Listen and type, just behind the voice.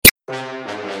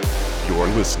You're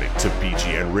listening to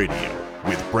BGN Radio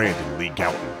with Brandon Lee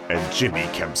Gowton and Jimmy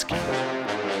Kempski.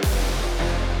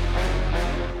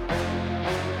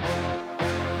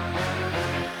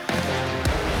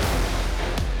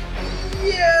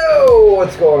 Yo!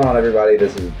 What's going on, everybody?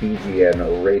 This is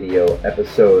BGN Radio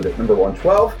episode number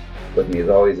 112. With me, as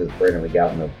always, is Brandon Lee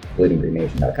Gowton of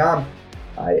BGN.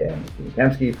 I am Jimmy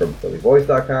Kempski from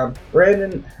PhillyVoice.com.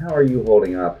 Brandon, how are you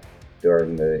holding up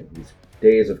during these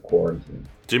days of quarantine?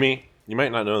 Jimmy, you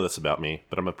might not know this about me,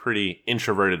 but I'm a pretty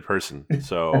introverted person.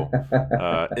 So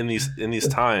in these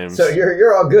times, so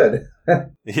you're all good.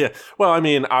 Yeah. Well, I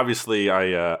mean, obviously,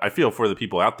 I feel for the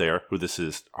people out there who this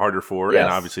is harder for, Yes.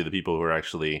 and obviously the people who are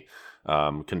actually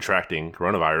contracting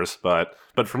coronavirus. But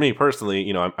for me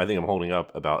personally, I think I'm holding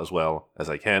up about as well as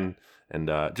I can. And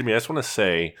Jimmy, I just want to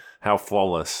say how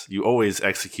flawless you always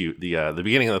execute the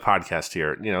beginning of the podcast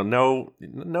here.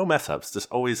 No mess ups,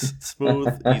 just always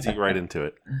smooth, easy, right into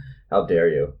it. How dare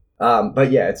you?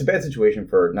 But yeah, it's a bad situation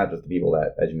for not just the people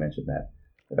that, as you mentioned, that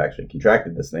have actually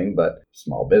contracted this thing, but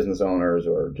small business owners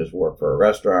or just work for a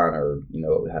restaurant or,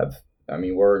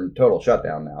 we're in total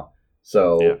shutdown now.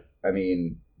 So, yeah. I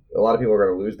mean, a lot of people are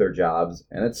going to lose their jobs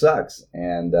and it sucks.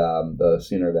 And the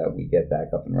sooner that we get back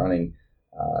up and running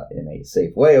in a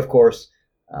safe way, of course,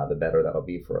 the better that'll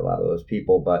be for a lot of those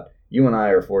people. But you and I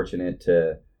are fortunate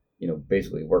to,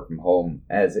 basically work from home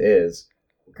as is.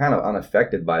 We're kind of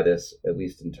unaffected by this, at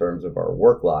least in terms of our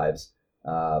work lives.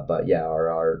 But yeah,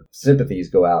 our sympathies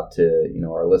go out to,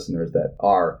 our listeners that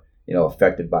are,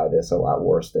 affected by this a lot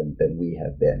worse than we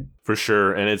have been. For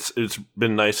sure. And it's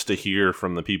been nice to hear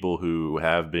from the people who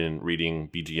have been reading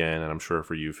BGN, and I'm sure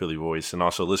for you, Philly Voice, and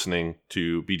also listening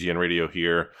to BGN Radio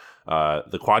here.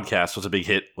 The Quadcast was a big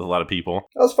hit with a lot of people.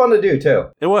 That was fun to do, too.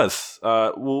 It was.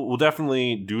 We'll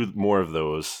definitely do more of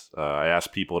those. I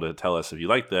asked people to tell us if you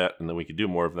like that, and then we could do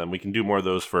more of them. We can do more of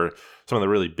those for some of the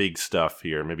really big stuff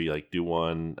here. Maybe do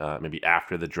one maybe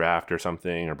after the draft or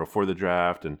something, or before the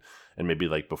draft, and maybe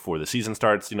before the season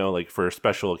starts. For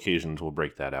special occasions, we'll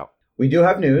break that out. We do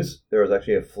have news. There was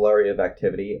actually a flurry of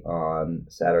activity on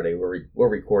Saturday. We're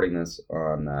recording this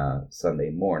on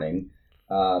Sunday morning.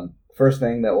 First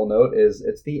thing that we'll note is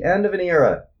it's the end of an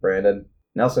era, Brandon.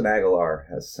 Nelson Aguilar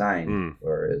has signed,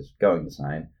 or is going to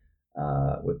sign,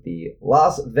 with the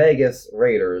Las Vegas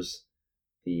Raiders,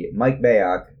 the Mike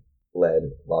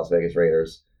Mayock-led Las Vegas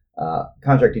Raiders.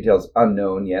 Contract details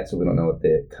unknown yet, so we don't know what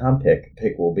the comp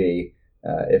pick will be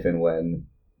if and when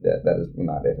that is, well,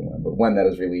 not if and when, but when that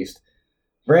is released.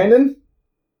 Brandon,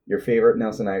 your favorite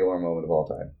Nelson Aguilar moment of all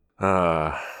time?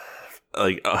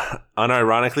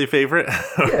 Unironically favorite?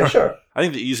 Yeah, sure. I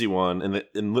think the easy one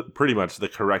and pretty much the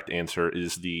correct answer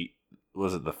is the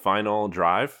final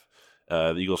drive,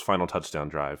 the Eagles' final touchdown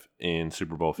drive in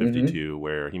Super Bowl 52,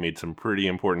 where he made some pretty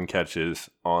important catches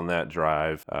on that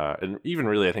drive, and even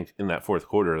really I think in that fourth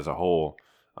quarter as a whole.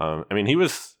 He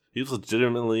was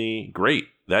legitimately great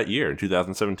that year in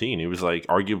 2017. He was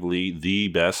arguably the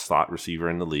best slot receiver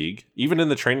in the league, even in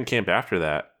the training camp after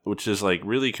that, which is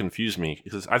really confused me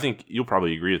because I think you'll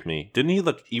probably agree with me. Didn't he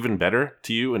look even better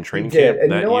to you in training camp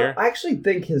and that year? What? I actually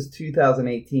think his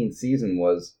 2018 season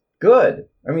was good.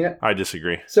 I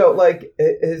disagree. So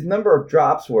his number of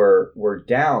drops were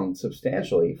down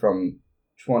substantially from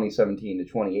 2017 to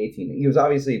 2018. He was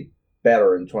obviously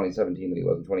better in 2017 than he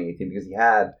was in 2018 because he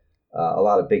had a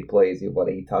lot of big plays. He had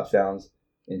 8 touchdowns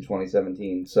in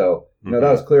 2017. So that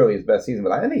was clearly his best season.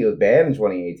 But I didn't think he was bad in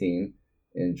 2018.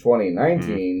 In 2019,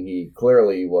 he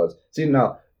clearly was. So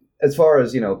now, as far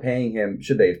as paying him,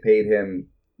 should they have paid him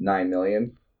 $9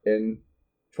 million in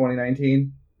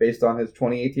 2019 based on his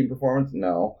 2018 performance?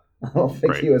 No, I don't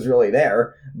think he was really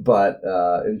there. But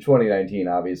in 2019,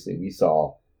 obviously, we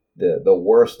saw the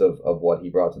worst of what he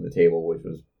brought to the table, which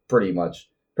was pretty much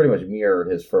mirrored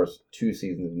his first 2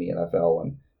 seasons in the NFL,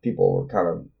 when people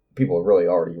have really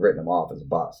already written him off as a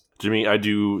bust. Jimmy, I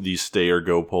do these stay or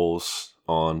go polls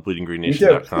on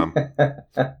bleedinggreennation.com.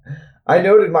 I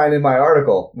noted mine in my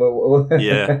article.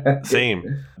 Yeah,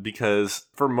 same. Because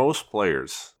for most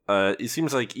players, it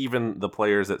seems like even the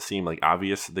players that seem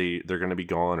obvious they're going to be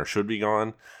gone or should be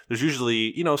gone, there's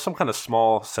usually, some kind of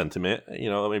small sentiment,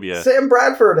 maybe Sam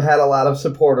Bradford had a lot of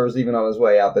supporters even on his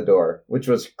way out the door, which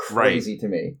was crazy to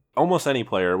me. Almost any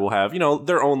player will have,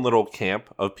 their own little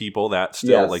camp of people that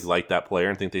still like that player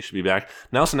and think they should be back.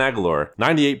 Nelson Aguilar,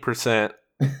 98%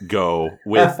 go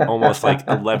with almost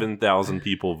 11,000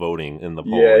 people voting in the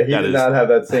poll. Yeah, he did not have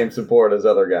that same support as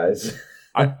other guys.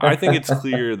 I think it's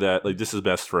clear that this is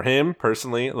best for him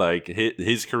personally,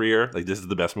 his career. This is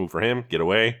the best move for him. Get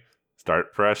away,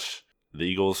 start fresh. The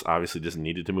Eagles obviously just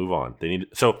needed to move on. They need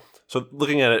so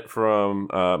looking at it from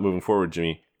moving forward,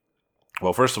 Jimmy.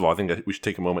 Well, first of all, I think that we should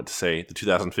take a moment to say the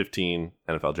 2015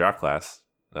 NFL draft class,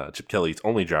 Chip Kelly's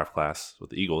only draft class with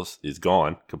the Eagles, is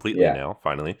gone completely now,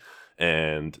 finally.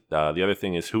 And the other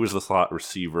thing is, who is the slot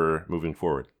receiver moving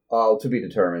forward? To be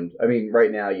determined. I mean,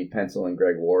 right now you'd pencil in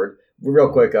Greg Ward.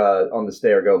 Real quick, on the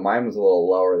stay or go, mine was a little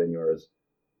lower than yours.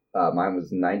 Mine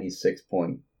was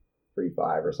 96.35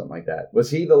 or something like that.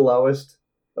 Was he the lowest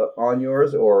on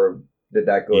yours, or did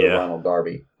that go to Ronald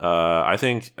Darby? I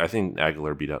think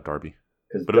Aguilar beat out Darby.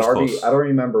 Because Darby, I don't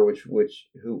remember which.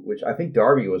 I think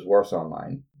Darby was worse on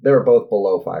mine. They were both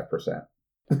below 5%.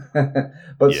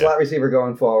 But slot receiver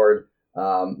going forward,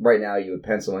 right now you would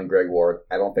pencil in Greg Ward.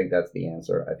 I don't think that's the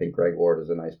answer. I think Greg Ward is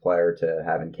a nice player to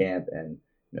have in camp, and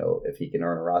if he can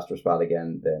earn a roster spot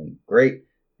again, then great.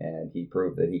 And he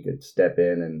proved that he could step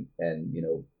in and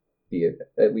be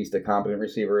at least a competent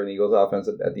receiver in the Eagles offense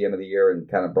at the end of the year, and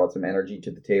kind of brought some energy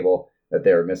to the table that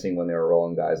they were missing when they were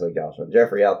rolling guys like Alshon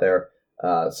Jeffrey out there.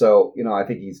 So I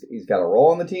think he's got a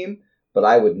role on the team, but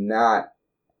I would not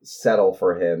settle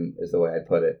for him, is the way I'd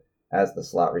put it, as the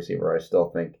slot receiver. I still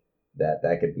think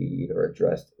that could be either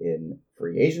addressed in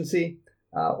free agency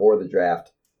or the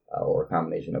draft or a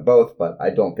combination of both, but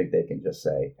I don't think they can just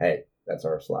say, hey, that's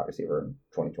our slot receiver in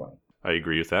 2020. I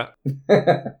agree with that.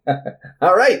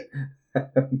 All right.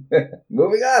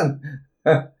 Moving on.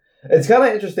 It's kind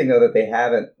of interesting, though, that they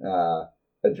haven't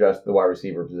addressed the wide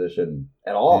receiver position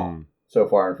at all so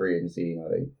far in free agency.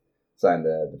 They signed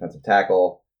the defensive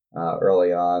tackle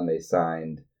early on. They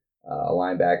signed a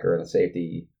linebacker and a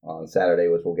safety on Saturday,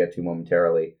 which we'll get to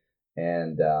momentarily.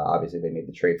 And obviously they made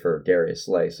the trade for Darius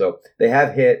Slay. So they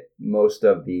have hit most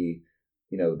of the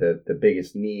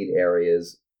biggest need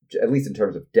areas, at least in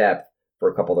terms of depth, for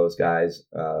a couple of those guys.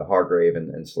 Hargrave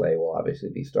and Slay will obviously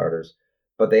be starters.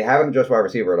 But they haven't addressed wide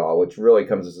receiver at all, which really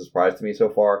comes as a surprise to me so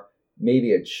far.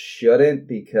 Maybe it shouldn't,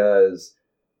 because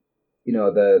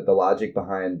the logic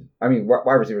behind,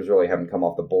 wide receivers really haven't come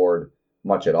off the board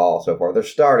much at all so far. They're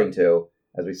starting to,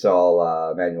 as we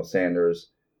saw Emmanuel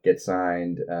Sanders get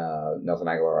signed. Nelson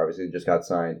Aguilar obviously just got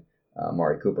signed.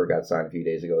 Amari Cooper got signed a few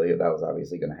days ago. That was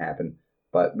obviously going to happen.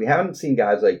 But we haven't seen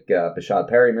guys like Bashad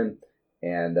Perryman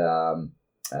and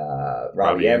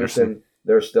Robbie Anderson.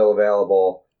 They're still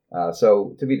available.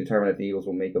 So to be determined if the Eagles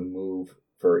will make a move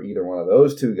for either one of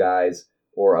those two guys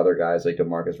or other guys like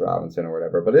DeMarcus Robinson or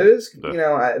whatever. But it is,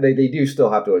 they do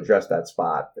still have to address that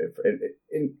spot,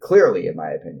 clearly, in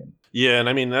my opinion. Yeah,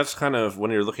 and that's kind of, when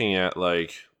you're looking at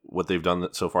like what they've done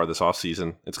so far this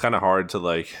offseason, it's kind of hard to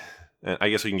like, and I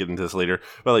guess we can get into this later,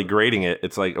 but like grading it,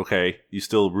 it's like, okay, you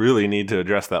still really need to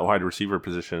address that wide receiver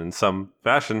position in some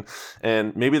fashion.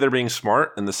 And maybe they're being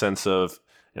smart in the sense of,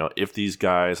 if these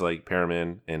guys like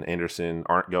Perriman and Anderson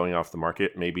aren't going off the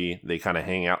market, maybe they kind of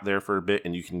hang out there for a bit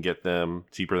and you can get them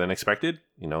cheaper than expected.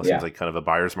 Seems like kind of a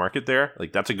buyer's market there.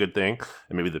 Like, that's a good thing.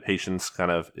 And maybe the patience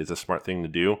kind of is a smart thing to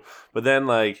do. But then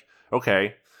like,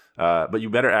 okay, but you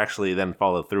better actually then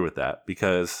follow through with that,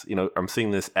 because, I'm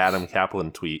seeing this Adam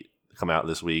Kaplan tweet come out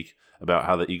this week about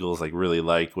how the Eagles like really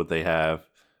like what they have,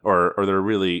 or they're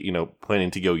really,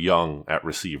 planning to go young at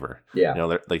receiver.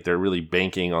 Yeah. They're really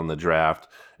banking on the draft,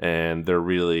 and they're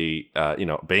really,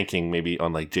 banking maybe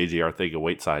on like JJ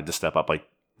Arcega-Whiteside to step up. Like,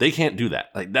 they can't do that.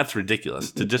 Like, that's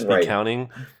ridiculous to just be counting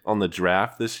on the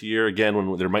draft this year again,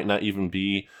 when there might not even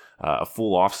be a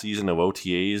full off season of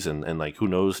OTAs and like, who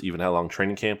knows even how long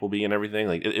training camp will be and everything.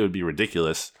 Like, it would be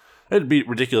ridiculous. It'd be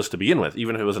ridiculous to begin with,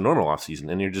 even if it was a normal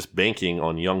offseason, and you're just banking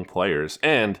on young players.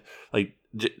 And like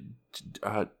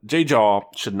J-Jaw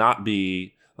should not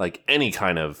be like any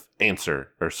kind of answer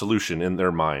or solution in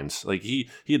their minds. Like, he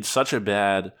had such a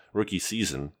bad rookie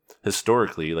season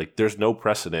historically. Like, there's no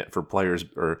precedent for players,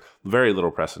 or very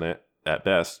little precedent at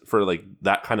best, for like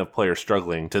that kind of player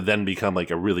struggling to then become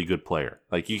like a really good player.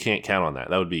 Like, you can't count on that.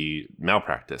 That would be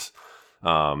malpractice.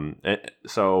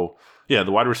 So yeah,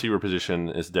 the wide receiver position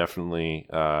is definitely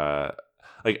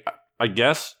like, I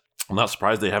guess I'm not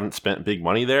surprised they haven't spent big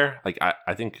money there. Like,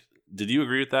 I think, did you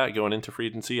agree with that going into free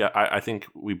agency? I think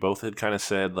we both had kind of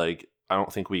said, like, I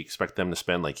don't think we expect them to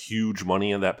spend like huge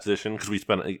money in that position, because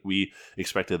we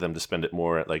expected them to spend it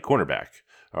more at like cornerback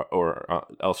or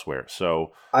elsewhere.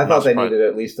 So I thought they needed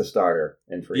at least a starter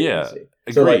in free agency.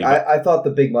 So like, I thought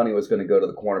the big money was going to go to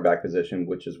the cornerback position,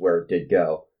 which is where it did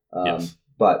go. Yes.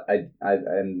 But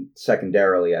and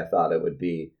secondarily, I thought it would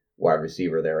be wide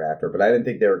receiver thereafter. But I didn't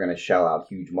think they were going to shell out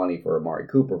huge money for Amari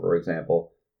Cooper, for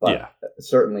example. But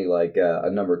certainly like a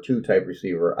number 2 type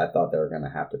receiver, I thought they were going to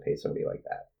have to pay somebody like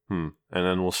that. And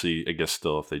then we'll see, I guess,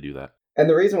 still if they do that. And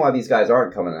the reason why these guys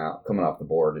aren't coming off the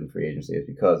board in free agency is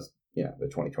because, the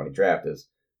 2020 draft is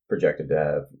projected to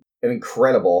have an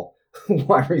incredible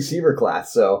wide receiver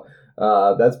class. So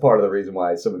that's part of the reason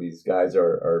why some of these guys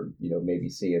are maybe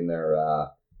seeing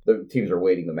the teams are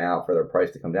waiting them out for their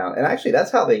price to come down. And actually,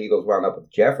 that's how the Eagles wound up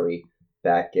with Jeffrey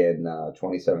back in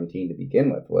 2017 to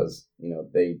begin with. Was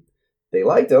they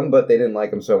liked him, but they didn't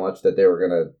like him so much that they were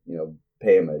going to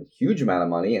pay him a huge amount of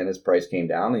money, and his price came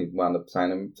down. He wound up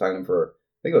signing him for,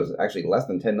 I think it was actually less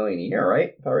than $10 million a year,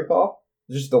 right? If I recall,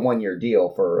 just the 1 year deal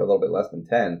for a little bit less than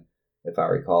 10, if I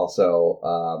recall.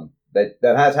 So that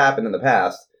has happened in the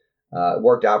past. It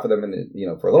worked out for them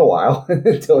for a little while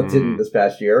until it didn't this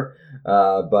past year.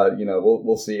 But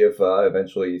we'll see if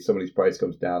eventually somebody's price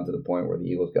comes down to the point where the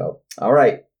Eagles go, all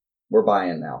right, we're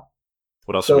buying now.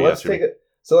 What else? So let's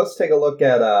take a look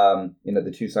at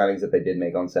the two signings that they did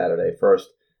make on Saturday. First,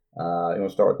 you want to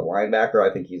start with the linebacker.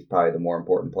 I think he's probably the more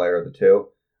important player of the two.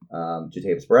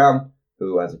 Jatavis Brown,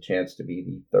 who has a chance to be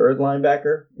the third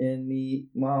linebacker in the.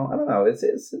 Well, I don't know.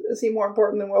 Is he more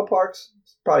important than Will Parks?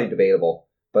 It's probably debatable.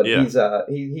 But yeah.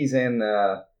 He's in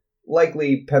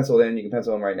likely penciled in. You can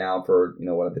pencil him right now for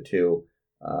one of the two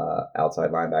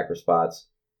outside linebacker spots.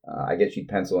 I guess you'd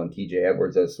pencil in TJ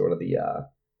Edwards as sort of the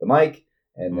Mike,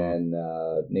 and then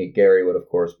Nate Gary would of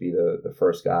course be the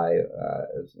first guy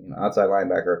as outside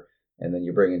linebacker, and then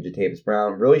you bring in Jatavis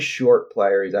Brown, really short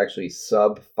player. He's actually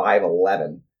sub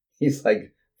 5'11". He's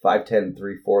like 5'10",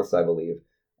 3/4, I believe,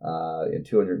 and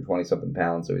 220 something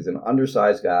pounds. So he's an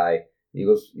undersized guy.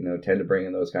 Eagles, tend to bring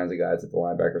in those kinds of guys at the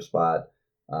linebacker spot.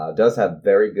 Does have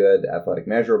very good athletic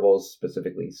measurables,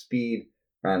 specifically speed.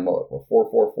 Ran what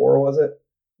 4.44 was it?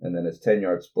 And then his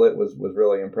 10-yard split was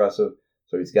really impressive.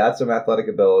 So he's got some athletic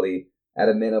ability. At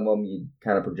a minimum, you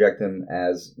kind of project him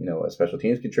as a special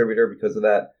teams contributor because of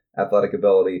that athletic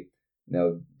ability.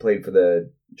 Played for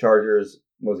the Chargers.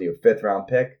 Was he a 5th round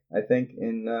pick? I think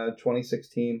in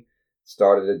 2016.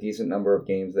 Started a decent number of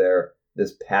games there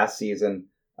this past season.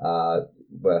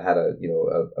 But had a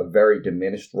very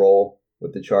diminished role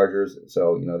with the Chargers,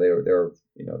 so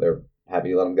they're happy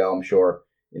to let him go. I'm sure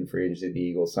in free agency the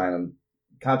Eagles sign him.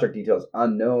 Contract details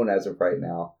unknown as of right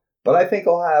now, but I think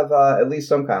he'll have at least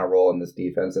some kind of role in this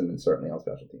defense and then certainly on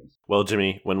special teams. Well,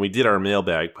 Jimmy, when we did our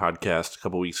mailbag podcast a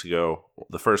couple weeks ago,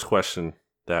 the first question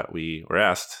that we were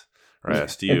asked, or I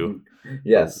asked you,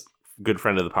 yes, good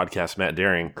friend of the podcast Matt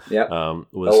Daring,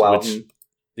 was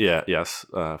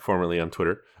formerly on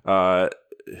Twitter.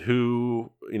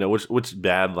 Which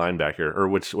bad linebacker or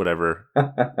which whatever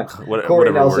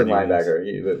Corey Nelson linebacker.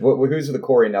 Who's the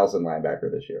Corey Nelson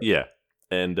linebacker this year? Yeah,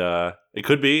 and it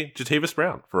could be Jatavis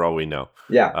Brown for all we know.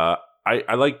 Yeah,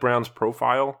 I like Brown's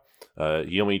profile.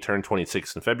 He only turned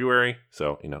 26 in February,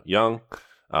 so young.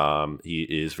 He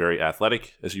is very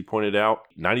athletic, as you pointed out.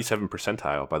 97th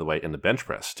percentile, by the way, in the bench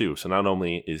press too. So not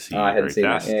only is he I hadn't seen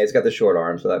fast, that. Yeah, he's got the short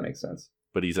arm, so that makes sense.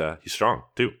 But he's strong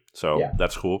too, so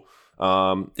that's cool.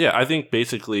 I think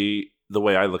basically the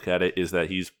way I look at it is that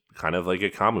he's kind of like a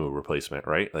Kamu replacement,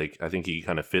 right? Like I think he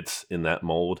kind of fits in that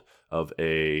mold of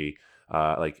a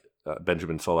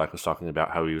Benjamin Solak was talking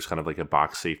about how he was kind of like a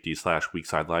box safety / weak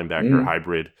side linebacker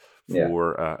hybrid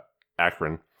for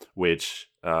Akron, which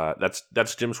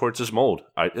that's Jim Schwartz's mold.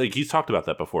 He's talked about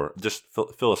that before, just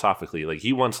philosophically. Like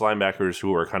he wants linebackers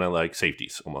who are kind of like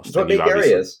safeties almost. That's what Nate Gary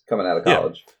is coming out of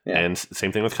college. Yeah. And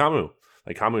same thing with Kamu.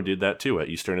 Like Kamu did that too at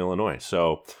Eastern Illinois.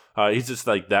 So he's just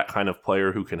like that kind of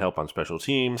player who can help on special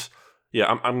teams.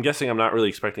 Yeah, I'm guessing I'm not really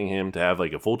expecting him to have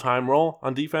like a full-time role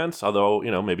on defense. Although,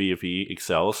 maybe if he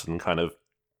excels and kind of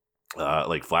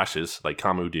like flashes like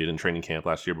Kamu did in training camp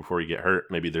last year before he get hurt,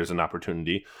 maybe there's an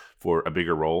opportunity for a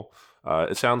bigger role.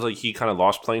 It sounds like he kind of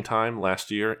lost playing time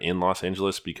last year in Los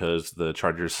Angeles because the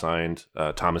Chargers signed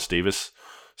Thomas Davis.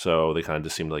 So they kind of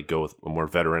just seemed to like go with a more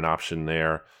veteran option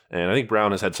there. And I think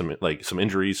Brown has had some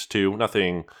injuries too.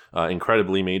 Nothing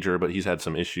incredibly major, but he's had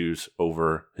some issues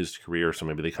over his career. So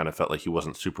maybe they kind of felt like he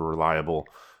wasn't super reliable.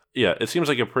 Yeah, it seems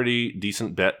like a pretty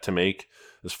decent bet to make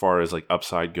as far as like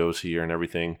upside goes here and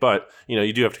everything. But,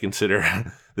 you do have to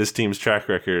consider this team's track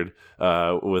record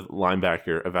with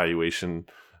linebacker evaluation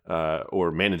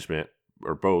or management,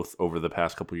 or both, over the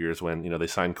past couple of years when, they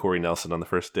signed Corey Nelson on the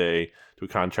first day to a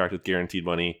contract with guaranteed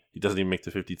money. He doesn't even make the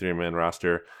 53-man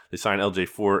roster. They signed LJ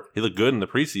Fort. He looked good in the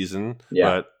preseason,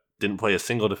 but didn't play a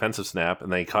single defensive snap,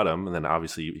 and they cut him. And then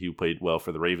obviously he played well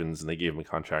for the Ravens, and they gave him a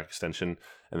contract extension.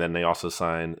 And then they also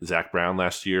signed Zach Brown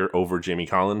last year over Jamie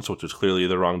Collins, which was clearly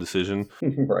the wrong decision.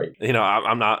 Right.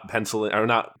 I'm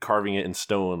not carving it in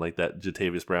stone like that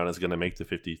Jatavis Brown is going to make the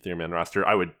 53-man roster.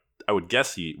 I would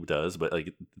guess he does, but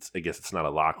I guess it's not a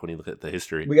lock when you look at the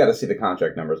history. We got to see the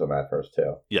contract numbers on that first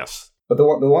too. Yes. But the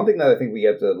one thing that I think we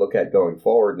have to look at going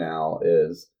forward now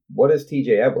is, what is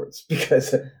TJ Edwards?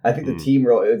 Because I think the team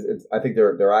really, I think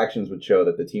their actions would show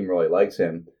that the team really likes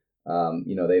him.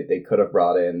 They could have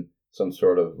brought in some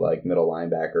sort of like middle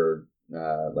linebacker,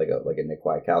 like a Nick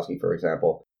Kwiatkowski, for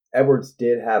example. Edwards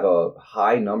did have a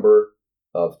high number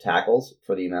of tackles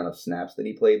for the amount of snaps that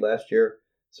he played last year.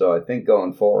 So I think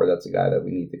going forward, that's a guy that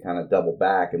we need to kind of double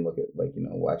back and look at, like,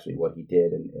 actually what he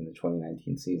did in the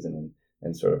 2019 season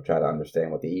and sort of try to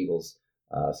understand what the Eagles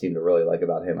seem to really like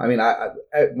about him. I mean, I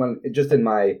when just in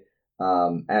my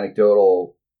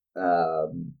anecdotal,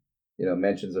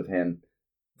 mentions of him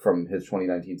from his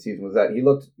 2019 season was that he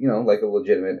looked, like a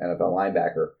legitimate NFL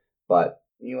linebacker. But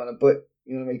you want to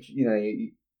make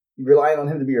you relying on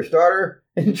him to be your starter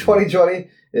in 2020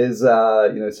 is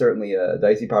certainly a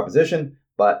dicey proposition.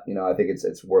 But I think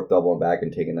it's worth doubling back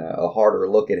and taking a harder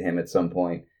look at him at some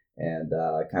point and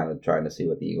kind of trying to see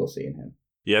what the Eagles see in him.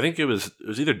 Yeah, I think it was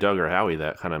either Doug or Howie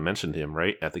that kind of mentioned him,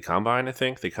 right? At the Combine, I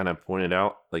think. They kind of pointed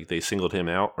out, like they singled him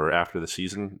out or after the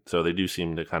season. So they do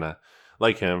seem to kind of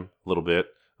like him a little bit.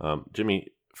 Jimmy,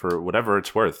 for whatever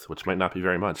it's worth, which might not be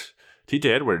very much,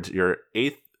 TJ Edwards, your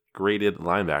 8th graded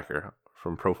linebacker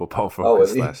from Pro Football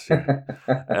Focus last year.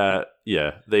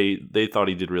 Yeah, they thought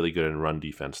he did really good in run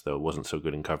defense, though. Wasn't so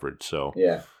good in coverage. So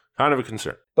yeah, kind of a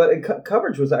concern. But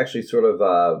coverage was actually sort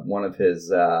of one of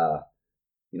his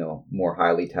more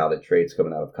highly touted traits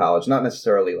coming out of college. Not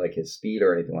necessarily like his speed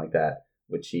or anything like that,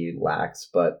 which he lacks,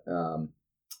 but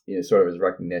sort of his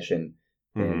recognition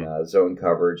in zone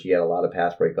coverage. He had a lot of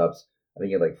pass breakups. I think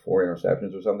he had like 4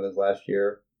 interceptions or something this last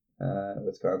year.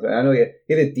 Wisconsin. I know he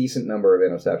had a decent number of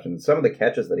interceptions. Some of the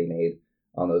catches that he made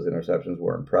on those interceptions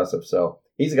were impressive. So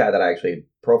he's a guy that I actually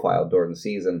profiled during the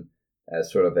season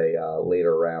as sort of a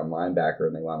later round linebacker,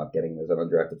 and they wound up getting him as an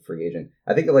undrafted free agent.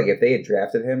 I think if they had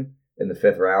drafted him in the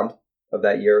 5th round of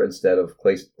that year instead of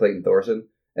Clayton Thorson,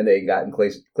 and they had gotten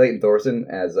Clayton Thorson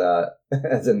as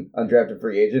an undrafted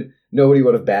free agent, nobody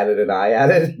would have batted an eye at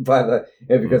it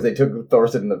because they took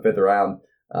Thorson in the 5th round.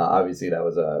 Obviously, that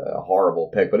was a horrible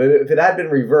pick. But if it had been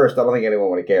reversed, I don't think anyone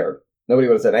would have cared. Nobody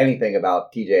would have said anything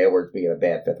about TJ Edwards being a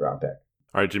bad 5th-round pick.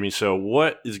 All right, Jimmy. So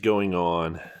what is going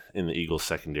on in the Eagles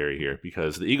secondary here?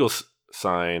 Because the Eagles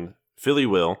sign Philly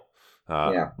Will.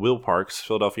 Will Parks,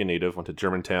 Philadelphia native, went to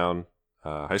Germantown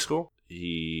High School.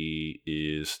 He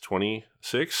is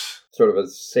 26. Sort of a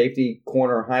safety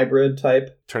corner hybrid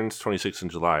type. Turns 26 in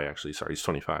July, actually. Sorry, he's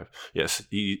 25. Yes,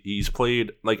 he's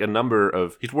played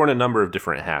he's worn a number of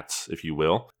different hats, if you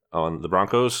will, on the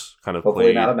Broncos.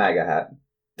 Hopefully not a MAGA hat.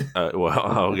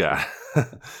 Oh God.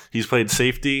 He's played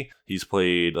safety. He's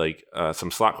played some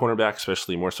slot cornerback,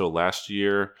 especially more so last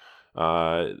year.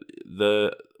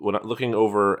 When looking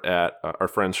over at our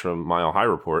friends from Mile High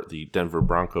Report, the Denver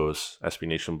Broncos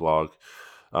SBNation blog,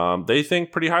 they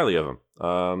think pretty highly of him.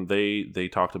 They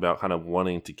talked about kind of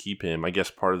wanting to keep him. I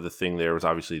guess part of the thing there was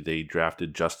obviously they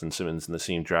drafted Justin Simmons in the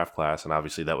same draft class, and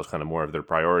obviously that was kind of more of their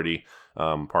priority.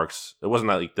 Parks, it wasn't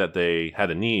like that they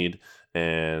had a need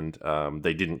and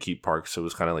they didn't keep Parks, so it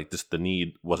was kind of like the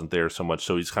need wasn't there so much.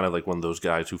 So he's kind of like one of those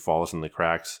guys who falls in the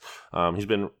cracks. He's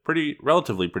been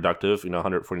relatively productive,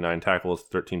 149 tackles,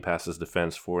 13 passes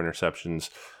defense, 4 interceptions,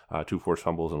 2 forced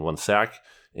fumbles, and 1 sack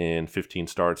in 15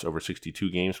 starts over 62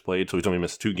 games played. So he's only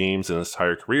missed 2 games in his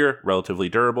entire career. Relatively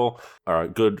durable. Our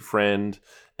good friend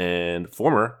and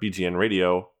former BGN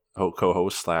radio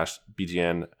co-host /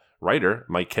 BGN writer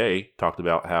Mike Kay talked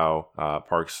about how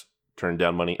Parks turned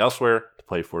down money elsewhere to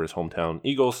play for his hometown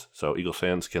Eagles, so Eagles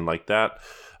fans can like that.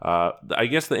 I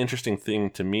guess the interesting thing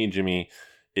to me, Jimmy,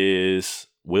 is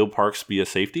will Parks be a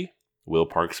safety? Will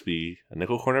Parks be a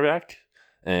nickel cornerback?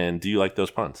 And do you like those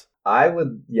puns?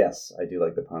 Yes, I do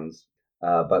like the puns.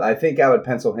 But I think I would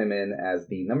pencil him in as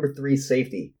the number 3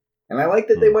 safety. And I like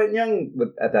that they went young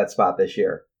at that spot this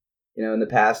year. In the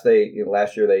past,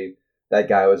 last year that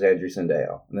guy was Andrew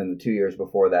Sandeo. And then the 2 years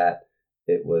before that,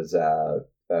 it was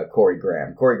Corey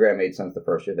Graham. Corey Graham made sense the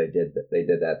first year they did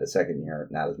that. The second year,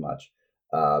 not as much.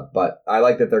 But I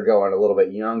like that they're going a little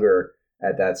bit younger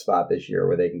at that spot this year,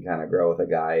 where they can kind of grow with a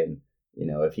guy, and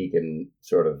if he can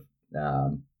sort of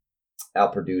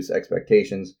outproduce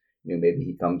expectations, maybe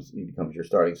he becomes your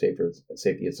starting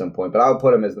safety at some point. But I would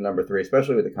put him as the number 3,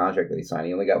 especially with the contract that he signed.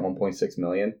 He only got $1.6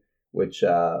 million, which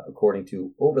according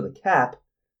to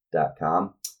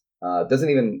overthecap.com. Isn't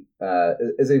even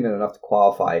enough to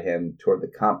qualify him toward the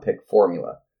comp pick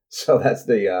formula. So that's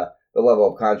the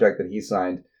level of contract that he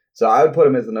signed. So I would put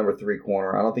him as the number 3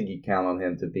 corner. I don't think you count on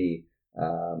him to be.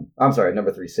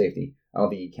 Number 3 safety. I don't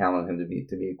think you count on him to be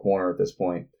a corner at this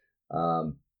point.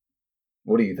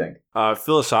 What do you think?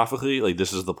 Philosophically,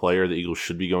 this is the player the Eagles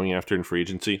should be going after in free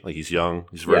agency. He's young,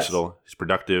 he's versatile, He's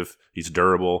productive, he's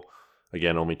durable.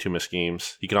 Again, only 2 missed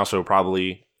games. He can also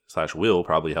will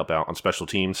probably help out on special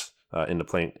teams. into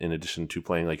playing, in addition to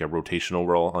playing like a rotational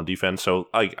role on defense. So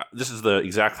like this is the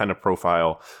exact kind of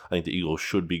profile I think the Eagles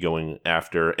should be going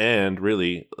after. And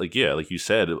really, like like you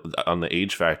said, on the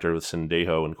age factor with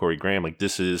Sendejo and Corey Graham, like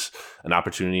this is an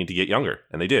opportunity to get younger,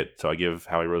 and they did. So I give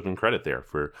Howie Roseman credit there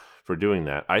for doing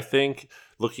that. I think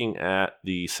looking at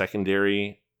the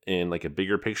secondary in like a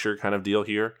bigger picture kind of deal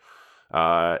here,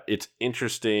 it's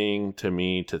interesting to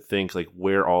me to think like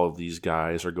where all of these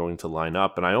guys are going to line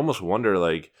up. And I almost wonder,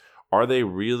 like, are they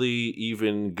really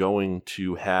even going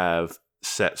to have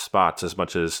set spots as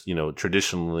much as,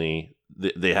 traditionally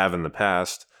they have in the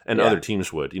past and other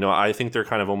teams would? I think they're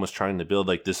kind of almost trying to build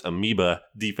like this amoeba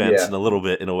defense in a little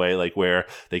bit, in a way, like where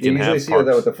they can have see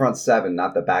that with the front seven,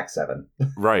 not the back seven.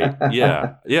 Right.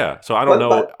 Yeah. Yeah. So I don't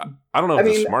know. I don't know if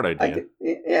it's a smart idea.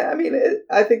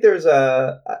 I think there's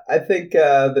I think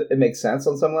it makes sense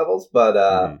on some levels,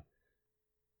 but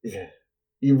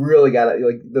you really got to,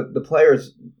 like, the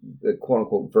players, the quote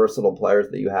unquote versatile players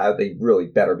that you have, they really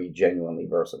better be genuinely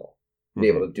versatile, be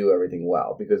able to do everything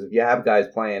well. Because if you have guys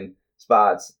playing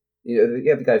spots, you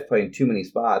have the guys playing too many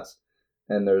spots,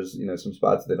 and there's some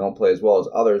spots that they don't play as well as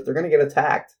others, they're going to get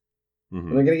attacked and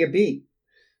they're going to get beat.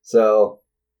 So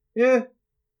I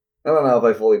don't know if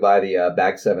I fully buy the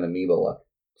back seven amoeba look.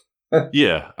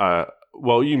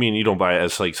 Well, you mean you don't buy it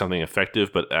as like something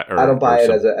effective, but I don't buy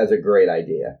it as a great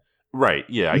idea. Right.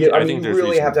 Yeah. I think there's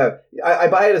really have to. I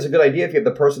buy it as a good idea if you have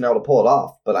the personnel to pull it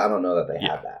off, but I don't know that they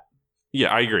have that. Yeah,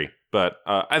 I agree. But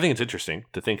I think it's interesting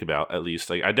to think about, at least.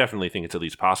 Like, I definitely think it's at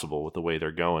least possible with the way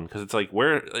they're going, because it's like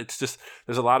it's just,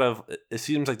 there's a lot of, it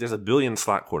seems like there's a billion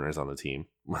slot corners on the team,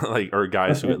 like, or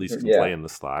guys who at least can play in the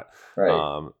slot.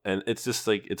 Right. And it's just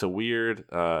like, it's a weird,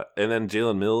 and then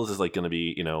Jalen Mills is like going to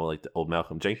be, like the old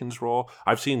Malcolm Jenkins role.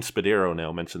 I've seen Spadero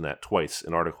now mention that twice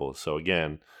in articles. So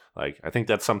again, like, I think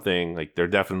that's something like they're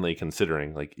definitely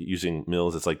considering, like using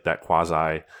Mills as like that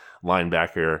quasi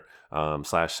linebacker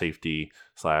slash safety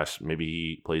slash maybe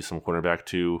he plays some cornerback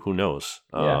too. Who knows?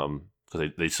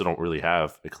 Because they still don't really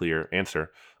have a clear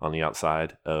answer on the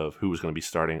outside of who was going to be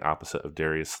starting opposite of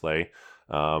Darius Slay.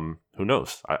 Who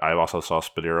knows? I also saw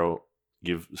Spadero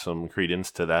give some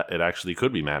credence to that. It actually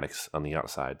could be Maddox on the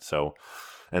outside. So,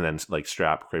 and then like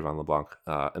Strap, Cravon LeBlanc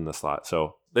in the slot.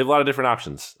 So they have a lot of different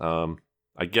options.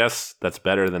 I guess that's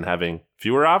better than having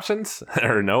fewer options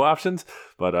or no options,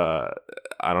 but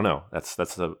I don't know.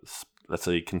 That's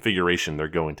a configuration they're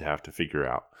going to have to figure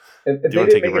out. If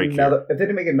they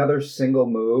didn't make another single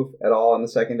move at all in the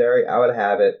secondary, I would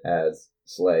have it as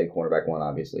Slay, cornerback 1,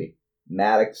 obviously,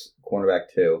 Maddox, cornerback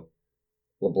 2,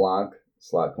 LeBlanc,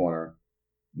 slot corner,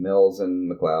 Mills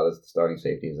and McLeod as the starting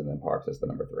safeties, and then Parks as the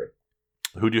number 3.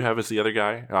 Who do you have as the other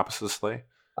guy opposite of Slay?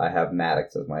 I have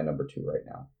Maddox as my number 2 right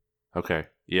now. Okay.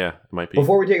 Yeah, it might be.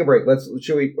 Before we take a break, I guess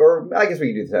we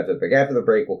can do this after the break. After the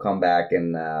break, we'll come back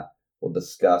and we'll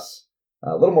discuss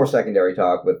a little more secondary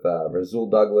talk with Rasul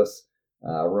Douglas,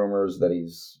 rumors that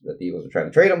the Eagles are trying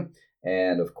to trade him.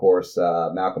 And of course,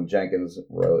 Malcolm Jenkins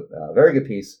wrote a very good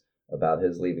piece about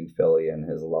his leaving Philly and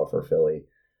his love for Philly.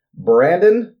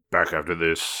 Brandon? Back after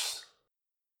this.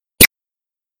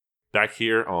 Back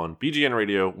here on BGN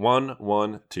Radio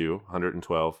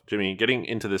 112. Jimmy, getting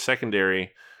into the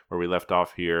secondary where we left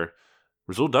off here,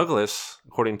 Rasul Douglas,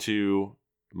 according to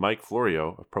Mike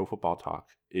Florio of Pro Football Talk,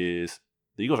 is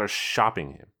the Eagles are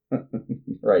shopping him.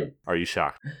 Right. Are you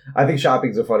shocked? I think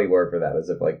shopping's a funny word for that, as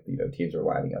if teams are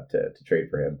lining up to trade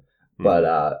for him.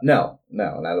 But no,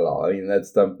 not at all. I mean,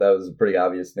 that was a pretty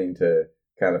obvious thing to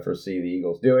kind of foresee the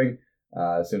Eagles doing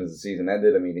as soon as the season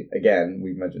ended. I mean, again,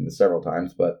 we've mentioned this several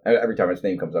times, but every time his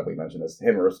name comes up, we mention this,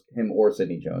 him or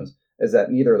Sidney Jones, is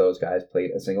that neither of those guys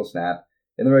played a single snap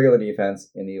in the regular defense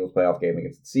in the Eagles playoff game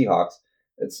against the Seahawks.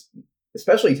 It's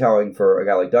especially telling for a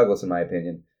guy like Douglas, in my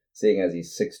opinion, seeing as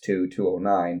he's 6'2",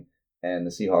 209, and the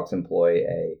Seahawks employ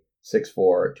a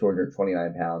 6'4",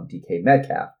 229-pound DK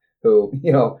Metcalf, who,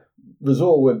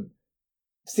 Rasul would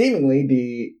seemingly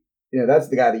be, that's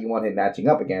the guy that you want him matching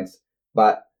up against,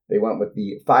 but they went with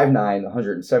the 5'9",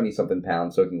 170-something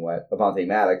pound soaking wet Avonte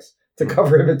Maddox to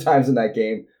cover him at times in that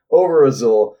game over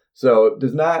Rasul. So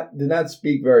did not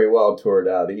speak very well toward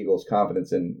the Eagles'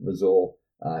 confidence in Rasul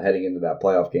heading into that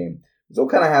playoff game. Rasul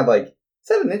kind of had he's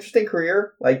had an interesting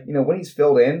career. When he's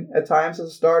filled in at times as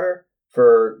a starter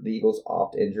for the Eagles'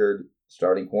 oft-injured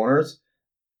starting corners,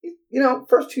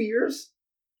 first 2 years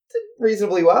did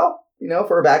reasonably well,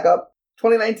 for a backup.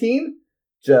 2019,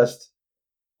 just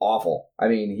awful. I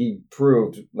mean, he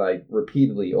proved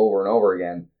repeatedly over and over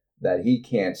again that he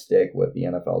can't stick with the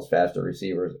NFL's faster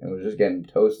receivers and was just getting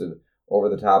toasted over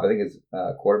the top. I think his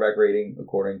quarterback rating,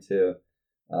 according to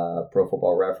Pro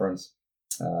Football Reference,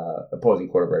 opposing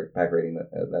quarterback rating,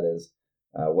 that is,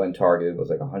 when targeted was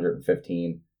like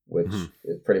 115, which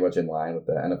is pretty much in line with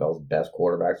the NFL's best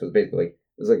quarterback. So it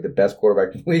was like the best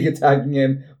quarterback in the league attacking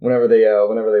him whenever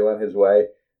they went his way.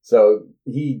 So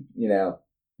he,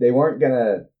 they weren't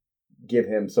gonna give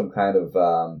him some kind of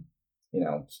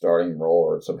starting role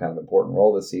or some kind of important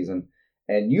role this season.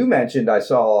 And you mentioned, I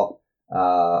saw,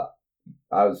 I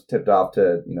was tipped off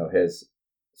to his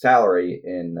salary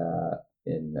in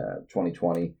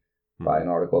 2020 by an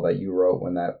article that you wrote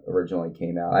when that originally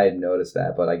came out. I hadn't noticed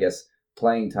that, but I guess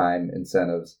playing time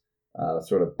incentives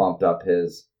sort of bumped up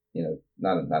his,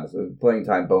 not his playing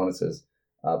time bonuses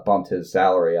bumped his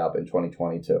salary up in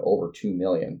 2020 to over $2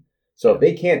 million. So if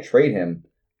they can't trade him,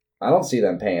 I don't see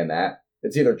them paying that.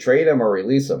 It's either trade him or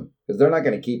release him, because they're not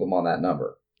going to keep him on that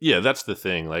number. Yeah, that's the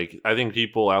thing. Like, I think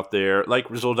people out there like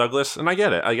Rasul Douglas, and I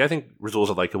get it. I think Rasul's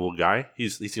a likable guy.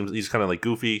 He's kind of like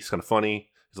goofy. He's kind of funny.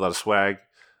 He's a lot of swag.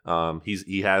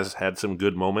 He has had some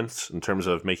good moments in terms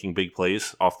of making big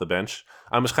plays off the bench.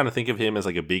 I almost kind of think of him as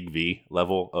like a big V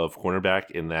level of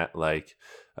cornerback, in that like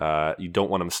you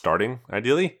don't want him starting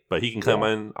ideally, but he can come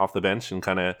in off the bench and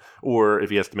kind of, or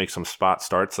if he has to make some spot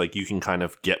starts, like you can kind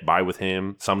of get by with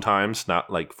him sometimes,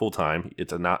 not like full time.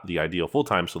 It's not the ideal full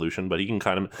time solution, but he can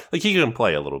kind of like, he can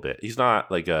play a little bit. He's not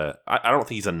like I don't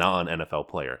think he's a non NFL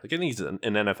player. Like, I think he's an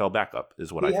NFL backup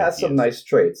is what I think. He has some nice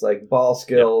traits like ball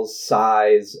skills,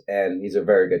 size, and he's a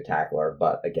very good tackler.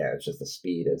 But again, it's just the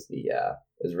speed is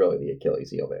really the Achilles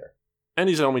heel there. And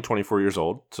he's only 24 years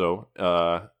old, so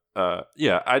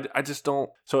I just don't.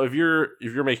 So if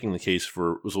you're making the case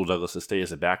for Rasul Douglas to stay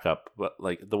as a backup, but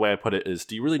like the way I put it is,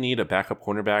 do you really need a backup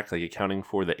cornerback, like accounting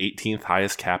for the 18th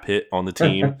highest cap hit on the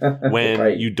team when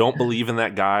right. You don't believe in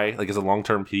that guy, like as a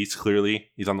long-term piece? Clearly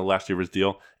he's on the last year of his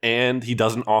deal, and he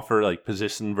doesn't offer like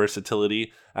position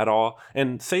versatility at all.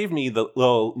 And save me the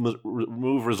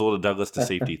move Rasul Douglas to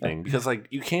safety thing, because like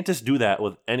you can't just do that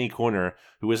with any corner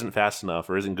who isn't fast enough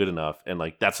or isn't good enough, and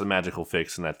like that's a magical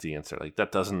fix and that's the answer. Like,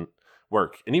 that doesn't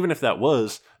work. And even if that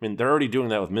was, I mean, they're already doing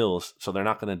that with Mills, so they're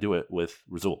not going to do it with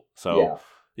Rasul. So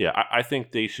I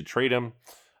think they should trade him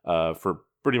for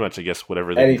pretty much, I guess,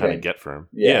 whatever they can kind of get for him.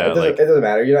 It doesn't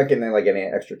matter. You're not getting like any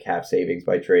extra cap savings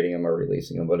by trading him or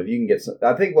releasing him. But if you can get some,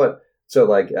 I think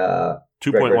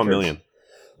 $2.1 million.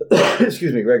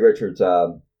 Excuse me, Greg Richards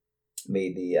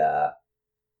made the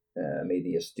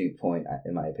astute point,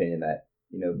 in my opinion, that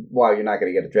while you're not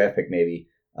going to get a draft pick maybe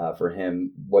for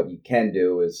him, what you can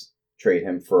do is trade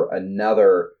him for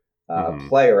another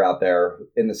player out there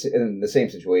in the same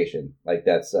situation, like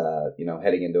that's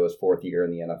heading into his fourth year in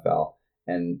the NFL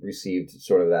and received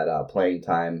sort of that playing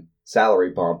time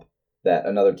salary bump that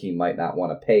another team might not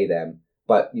want to pay them,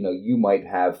 but you might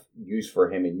have use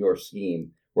for him in your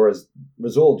scheme. Whereas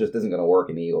Rasul just isn't going to work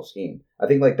in the Eagles scheme. I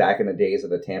think like back in the days of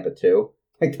the Tampa 2,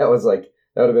 like that would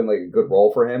have been like a good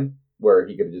role for him, where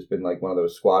he could have just been like one of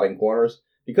those squatting corners,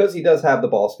 because he does have the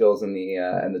ball skills and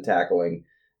the tackling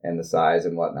and the size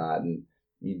and whatnot, and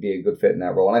he'd be a good fit in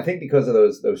that role. And I think because of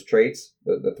those traits,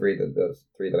 those three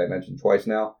that I mentioned twice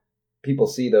now, people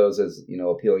see those as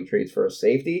appealing traits for a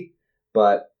safety.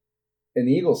 But in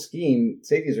the Eagles scheme,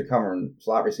 safeties are covering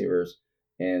slot receivers,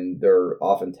 and they're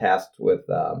often tasked with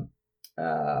sort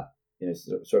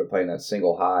of playing that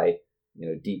single high,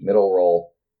 deep middle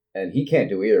role. And he can't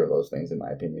do either of those things, in my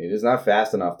opinion. He is not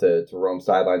fast enough to roam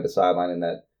sideline to sideline in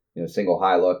that single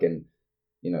high look, and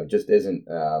just isn't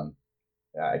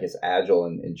I guess agile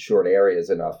in short areas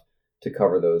enough to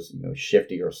cover those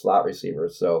shifty or slot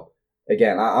receivers. So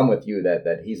again, I'm with you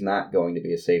that he's not going to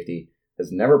be a safety.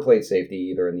 Has never played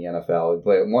safety either in the NFL. He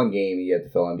played one game, he had to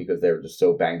fill in because they were just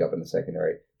so banged up in the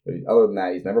secondary. But other than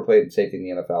that, he's never played safety in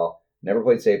the NFL. Never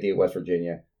played safety at West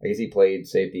Virginia. I guess he played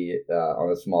safety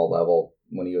on a small level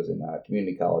when he was in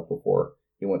community college before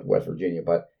he went to West Virginia.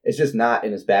 But it's just not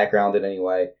in his background in any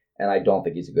way, and I don't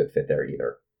think he's a good fit there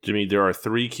either. Jimmy, there are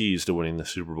 3 keys to winning the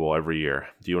Super Bowl every year.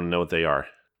 Do you want to know what they are?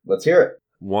 Let's hear it.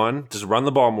 1, just run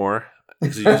the ball more.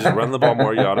 Because you just run the ball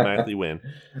more, you automatically win.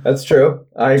 That's true.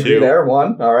 I agree there.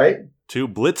 1, all right. 2,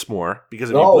 blitz more, because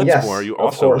if you blitz more, you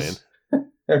also win.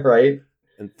 Right.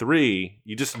 And 3,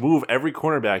 you just move every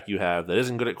cornerback you have that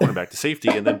isn't good at cornerback to safety,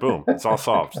 and then boom, it's all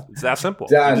solved. It's that simple.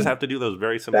 Done. You just have to do those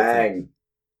very simple things.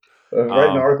 Write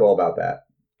an article about that.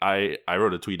 I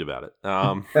wrote a tweet about it.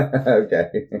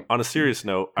 Okay. On a serious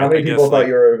note, how many people thought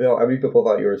you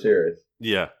were serious?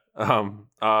 Yeah.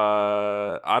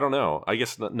 I don't know. I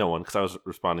guess no one, because I was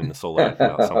responding to Solak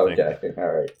about something. Okay,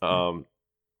 all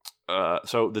right.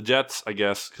 So the Jets, I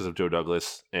guess, because of Joe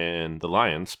Douglas, and the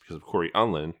Lions, because of Corey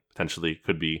Unlin, potentially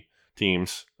could be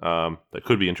teams that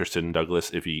could be interested in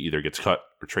Douglas if he either gets cut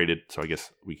or traded. So I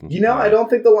guess we can. I don't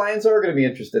think the Lions are going to be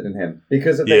interested in him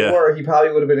because if they were, he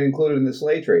probably would have been included in the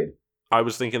Slay trade. I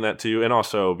was thinking that too, and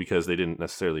also because they didn't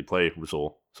necessarily play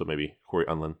Rasul, so maybe Corey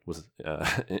Unlin was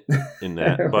in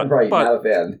that. But right, not a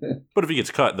fan. But if he gets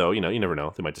cut, though, you never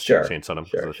know. They might just take a chance on him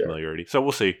because of familiarity. So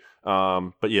we'll see.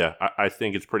 But yeah, I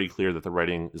think it's pretty clear that the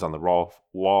writing is on the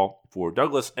wall for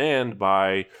Douglas, and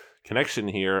by connection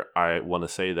here, I want to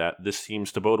say that this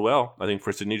seems to bode well. I think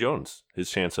for Sidney Jones, his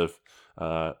chance of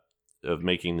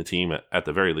making the team at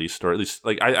the very least, or at least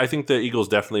I think the Eagles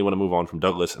definitely want to move on from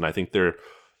Douglas, and I think they're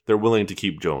willing to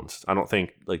keep Jones. I don't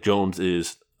think Jones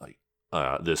is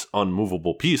this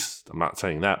unmovable piece. I'm not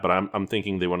saying that, but I'm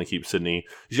thinking they want to keep Sidney.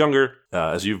 He's younger,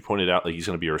 as you've pointed out. He's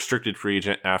going to be a restricted free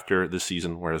agent after this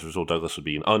season, whereas Rasul Douglas would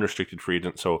be an unrestricted free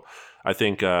agent. So I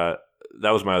think that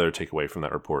was my other takeaway from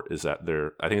that report is that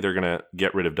I think they're going to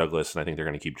get rid of Douglas, and I think they're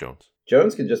going to keep Jones.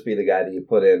 Jones could just be the guy that you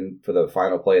put in for the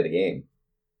final play of the game.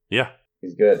 Yeah,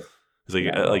 he's good. He's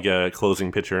like a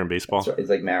closing pitcher in baseball. Right. He's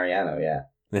like Mariano. Yeah.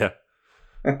 Yeah.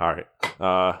 All right.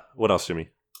 What else, Jimmy?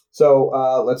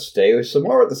 So let's stay some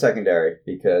more with the secondary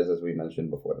because, as we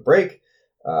mentioned before the break,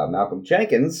 Malcolm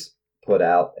Jenkins put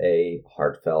out a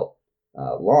heartfelt,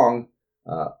 long,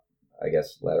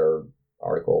 letter,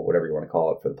 article, whatever you want to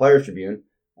call it, for the Players Tribune,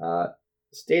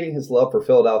 stating his love for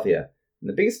Philadelphia. And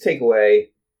the biggest takeaway,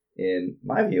 in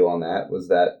my view, on that was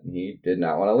that he did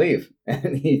not want to leave,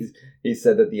 and he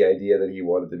said that the idea that he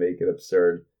wanted to make an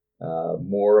absurd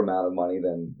more amount of money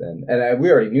than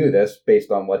we already knew this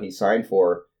based on what he signed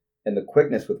for and the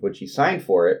quickness with which he signed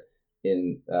for it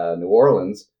in New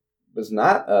Orleans was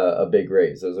not a big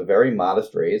raise. It was a very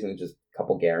modest raise and just a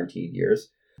couple guaranteed years.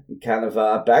 And kind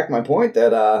of backed my point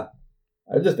that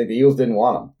I just think the Eagles didn't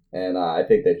want him, and I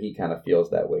think that he kind of feels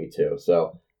that way too.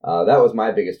 So that was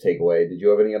my biggest takeaway. Did you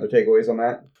have any other takeaways on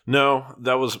that? No,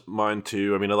 that was mine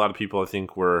too. I mean, a lot of people I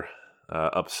think were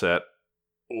upset.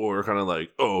 Or kind of like,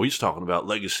 oh, he's talking about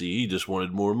legacy. He just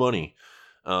wanted more money.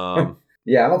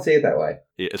 Yeah, I don't see it that way.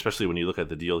 Especially when you look at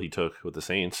the deal he took with the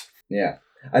Saints. Yeah.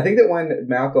 I think that when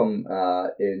Malcolm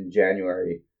in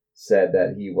January said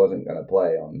that he wasn't going to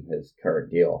play on his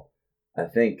current deal, I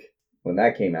think when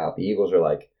that came out, the Eagles are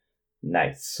like,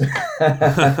 nice.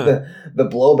 the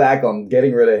blowback on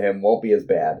getting rid of him won't be as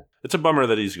bad. It's a bummer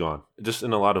that he's gone, just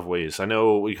in a lot of ways. I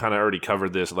know we kind of already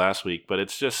covered this last week, but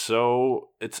it's just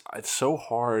it's so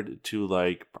hard to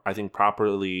I think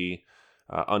properly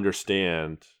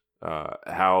understand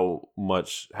how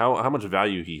much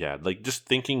value he had. Just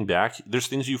thinking back, there's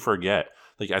things you forget.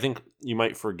 I think you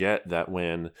might forget that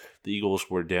when the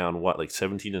Eagles were down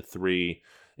 17-3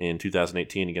 in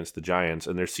 2018 against the Giants,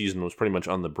 and their season was pretty much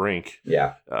on the brink.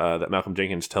 Yeah, that Malcolm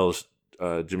Jenkins tells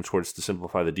Jim Schwartz to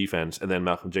simplify the defense, and then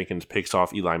Malcolm Jenkins picks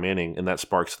off Eli Manning, and that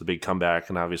sparks the big comeback,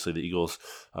 and obviously the Eagles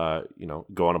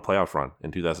go on a playoff run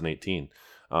in 2018.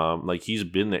 He's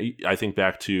been there. I think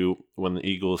back to when the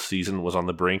Eagles season was on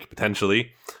the brink,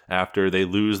 potentially, after they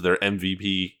lose their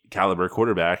MVP caliber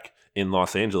quarterback in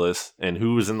Los Angeles, and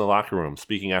who was in the locker room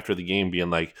speaking after the game,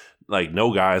 being like,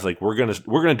 no guys, we're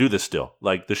gonna do this still.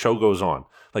 The show goes on.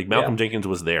 Malcolm Jenkins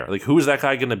was there. Who is that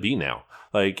guy gonna be now?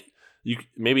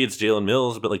 Maybe it's Jalen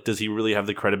Mills, but does he really have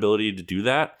the credibility to do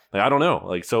that? I don't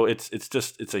know. So it's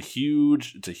a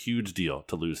huge deal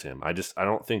to lose him. I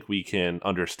don't think we can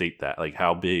understate that,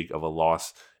 how big of a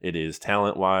loss it is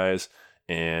talent wise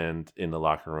and in the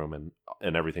locker room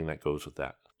and everything that goes with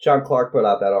that. John Clark put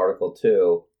out that article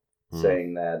too,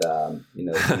 saying that the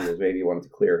Eagles maybe wanted to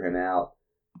clear him out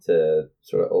to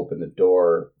sort of open the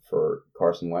door for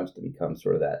Carson Wentz to become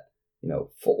sort of that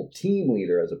full team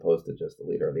leader as opposed to just the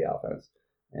leader of the offense.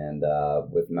 And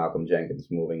with Malcolm Jenkins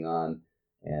moving on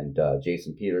and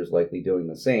Jason Peters likely doing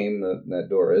the same, that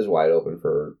door is wide open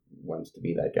for Wentz to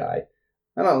be that guy.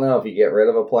 I don't know if you get rid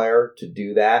of a player to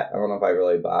do that. I don't know if I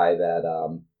really buy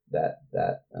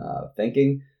that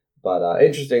thinking. But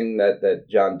interesting that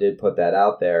John did put that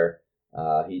out there.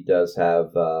 He does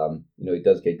have, he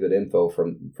does get good info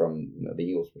from the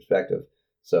Eagles' perspective.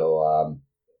 So,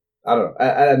 I don't know.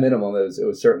 At a minimum, it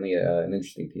was certainly an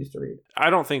interesting piece to read.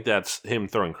 I don't think that's him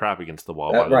throwing crap against the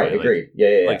wall. By the right, way. Agreed.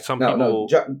 Yeah. Some people.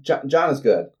 John is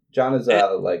good. John is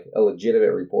a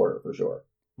legitimate reporter for sure.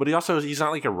 But he's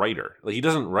not like a writer. He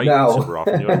doesn't write super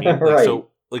often. You know what I mean? Right. So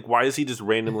why is he just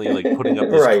randomly putting up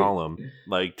this column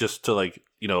just to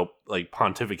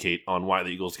pontificate on why the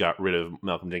Eagles got rid of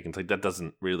Malcolm Jenkins? That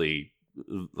doesn't really.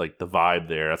 The vibe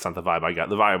there. That's not the vibe I got.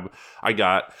 The vibe I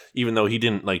got, even though he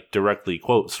didn't directly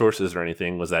quote sources or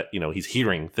anything, was that he's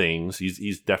hearing things.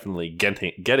 He's definitely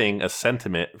getting a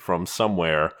sentiment from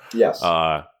somewhere. Yes.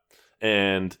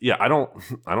 And yeah, I don't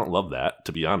love that,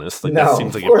 to be honest. Like no, that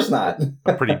seems like of course not.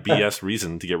 a pretty BS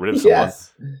reason to get rid of someone.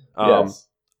 Yes. Yes.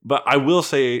 But I will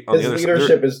say on his the other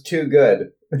leadership is too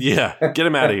good. Yeah, get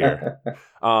him out of here.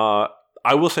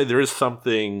 I will say there is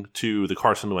something to the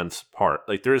Carson Wentz part.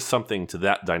 Like there is something to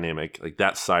that dynamic, like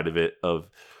that side of it.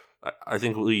 I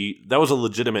think that was a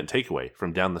legitimate takeaway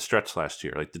from down the stretch last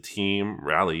year. Like the team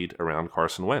rallied around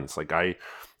Carson Wentz. Like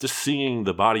just seeing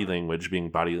the body language,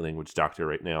 being body language doctor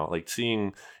right now, like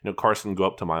seeing Carson go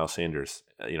up to Miles Sanders,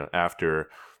 after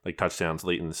like touchdowns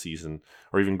late in the season,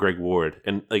 or even Greg Ward,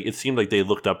 and like it seemed like they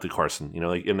looked up to Carson,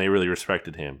 and they really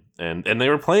respected him, and they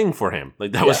were playing for him.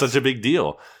 Like that was such a big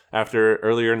deal. After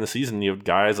earlier in the season, you have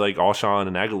guys like Alshon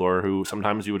and Aguilar who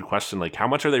sometimes you would question like how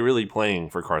much are they really playing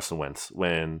for Carson Wentz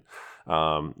when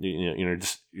you're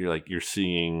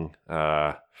seeing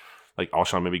like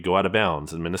Alshon maybe go out of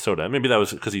bounds in Minnesota. Maybe that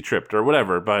was because he tripped or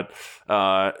whatever, but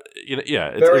it's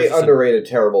very underrated,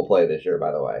 terrible play this year,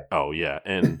 by the way. Oh yeah,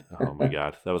 and oh my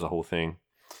god, that was a whole thing.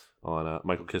 On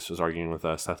Michael Kiss was arguing with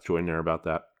Seth Joyner about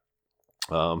that.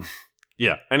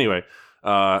 Yeah. Anyway,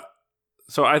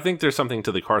 so I think there's something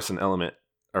to the Carson element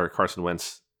or Carson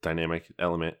Wentz dynamic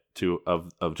element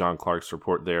of John Clark's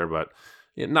report there, but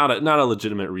not a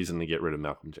legitimate reason to get rid of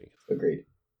Malcolm Jenkins. Agreed.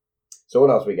 So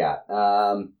what else we got?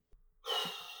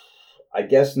 I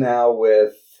guess now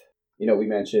with we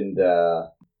mentioned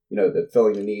the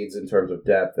filling the needs in terms of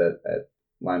depth at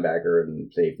linebacker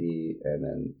and safety, and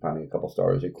then finding a couple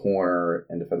stars at corner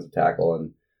and defensive tackle,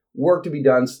 and work to be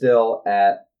done still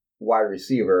at wide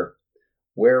receiver.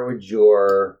 Where would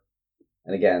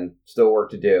and again, still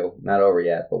work to do, not over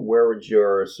yet, but where would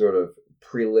your sort of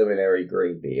preliminary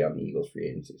grade be on the Eagles free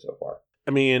agency so far?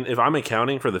 I mean, if I'm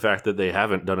accounting for the fact that they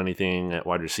haven't done anything at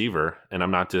wide receiver, and I'm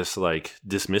not just like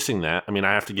dismissing that, I mean,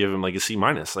 I have to give them like a C-.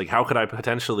 Like, how could I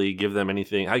potentially give them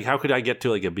anything? How could I get to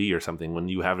like a B or something when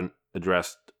you haven't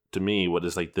addressed to me what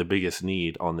is like the biggest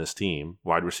need on this team,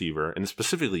 wide receiver, and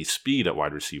specifically speed at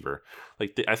wide receiver?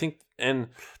 Like, I think, and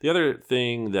the other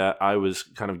thing that I was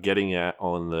kind of getting at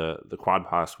on the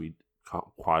quadcast we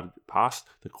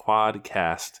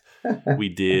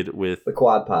did with the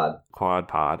quad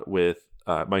pod with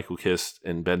Michael Kiss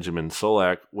and Benjamin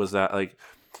Solak was that, like,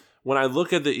 when I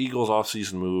look at the Eagles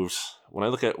offseason moves, when I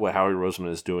look at what Howie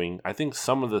Roseman is doing, I think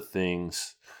some of the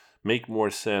things make more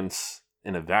sense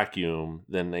in a vacuum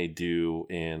than they do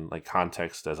in like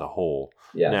context as a whole.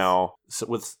 Yes. Now, so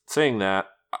with saying that,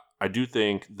 I do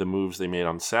think the moves they made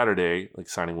on Saturday, like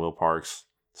signing Will Parks,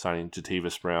 signing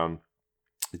Jatavis Brown,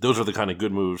 those are the kind of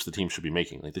good moves the team should be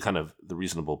making, like the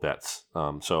reasonable bets.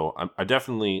 So I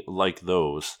definitely like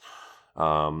those.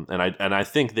 And I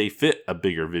think they fit a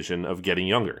bigger vision of getting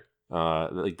younger.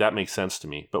 Like that makes sense to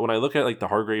me. But when I look at like the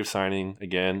Hargrave signing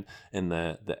again and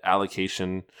the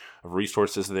allocation of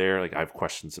resources there, like I have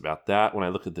questions about that. When I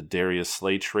look at the Darius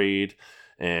Slay trade,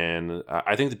 and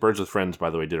I think the Birds with Friends,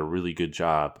 by the way, did a really good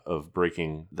job of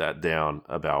breaking that down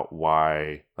about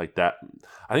why like that.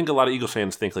 I think a lot of Eagles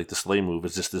fans think like the Slay move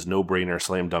is just this no-brainer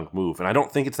slam dunk move, and I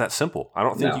don't think it's that simple. I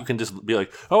don't think you can just be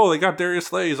like, oh, they got Darius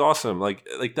Slay, he's awesome. Like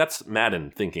that's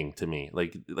Madden thinking to me.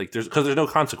 Like there's no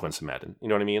consequence in Madden. You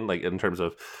know what I mean? Like in terms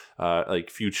of like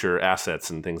future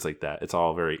assets and things like that. It's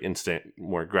all very instant,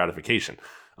 more gratification.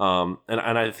 And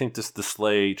I think the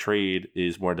Slay trade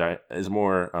is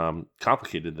more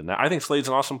complicated than that. I think Slade's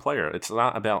an awesome player. It's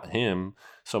not about him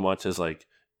so much as like,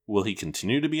 will he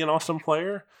continue to be an awesome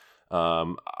player?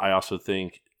 I also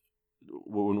think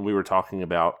when we were talking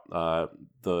about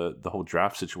the whole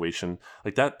draft situation,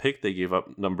 like that pick they gave up,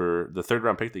 the third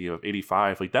round pick they gave up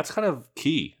 85, like that's kind of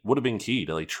key. Would have been key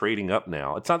to like trading up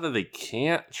now. It's not that they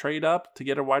can't trade up to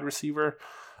get a wide receiver.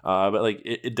 But like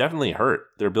it definitely hurt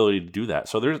their ability to do that.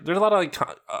 So there's a lot of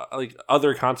like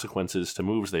other consequences to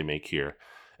moves they make here,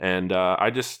 and I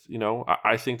just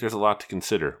I think there's a lot to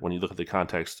consider when you look at the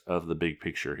context of the big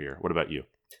picture here. What about you?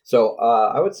 So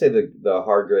I would say the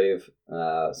Hargrave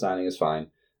signing is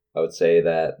fine. I would say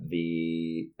that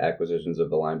the acquisitions of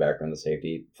the linebacker and the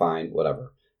safety, fine,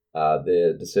 whatever.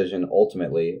 The decision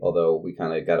ultimately, although we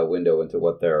kind of got a window into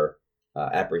what their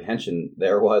apprehension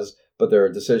there was, but their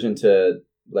decision to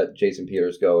let Jason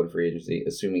Peters go in free agency,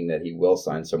 assuming that he will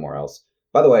sign somewhere else.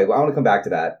 By the way, I want to come back to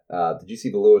that. Did you see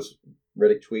the Louis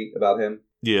Riddick tweet about him?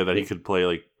 Yeah, that he could play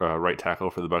like right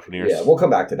tackle for the Buccaneers. Yeah, we'll come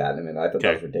back to that in a minute. I thought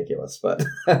that was ridiculous. But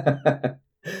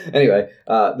anyway,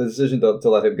 the decision to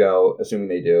let him go, assuming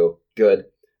they do, good.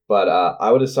 But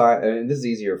I would assign, and this is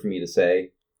easier for me to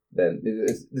say than,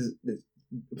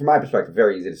 from my perspective,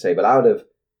 very easy to say, but I would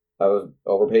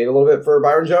overpaid a little bit for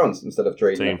Byron Jones instead of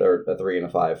trading a 3 and a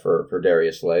 5 for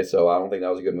Darius Slay. So I don't think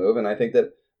that was a good move. And I think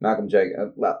that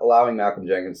allowing Malcolm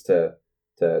Jenkins to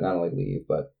not only leave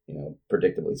but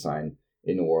predictably sign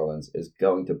in New Orleans is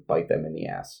going to bite them in the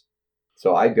ass.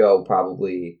 So I'd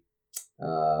probably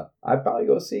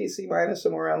go C minus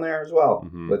somewhere around there as well,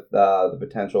 with the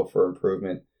potential for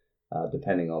improvement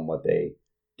depending on what they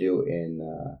do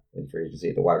in free agency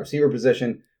at the wide receiver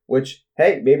position. Which,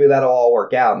 hey, maybe that'll all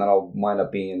work out and that'll wind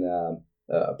up being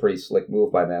a pretty slick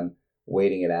move by them,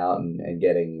 waiting it out and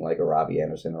getting like a Robbie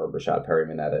Anderson or a Rashad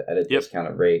Perryman at a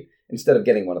discounted rate instead of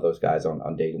getting one of those guys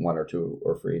on day 1 or 2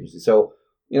 or free agency. So,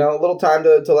 a little time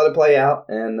to let it play out.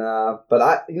 And but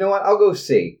I'll go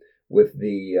C with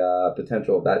the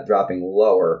potential of that dropping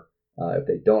lower if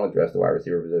they don't address the wide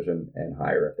receiver position and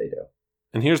higher if they do.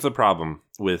 And here's the problem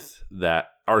with that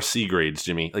RC grades,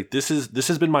 Jimmy. Like this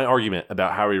has been my argument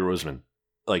about Howie Roseman.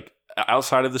 Like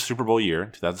outside of the Super Bowl year,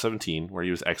 2017, where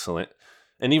he was excellent,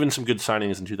 and even some good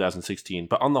signings in 2016.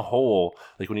 But on the whole,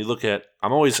 like when you look at,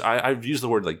 I've used the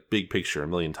word like big picture a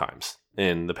million times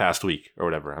in the past week or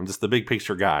whatever. I'm just the big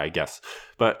picture guy, I guess.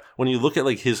 But when you look at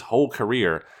like his whole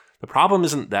career, the problem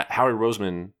isn't that Howie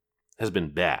Roseman has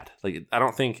been bad. Like I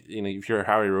don't think, if you're a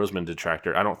Howie Roseman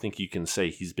detractor, I don't think you can say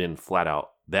he's been flat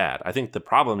out bad. I think the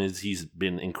problem is he's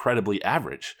been incredibly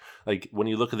average. Like when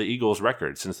you look at the Eagles'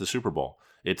 record since the Super Bowl,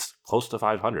 it's close to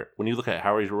 500. When you look at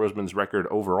Howie Roseman's record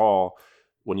overall,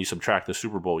 when you subtract the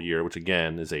Super Bowl year, which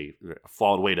again is a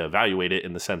flawed way to evaluate it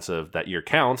in the sense of that year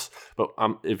counts, but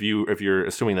if you're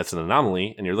assuming that's an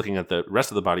anomaly and you're looking at the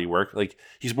rest of the body work, like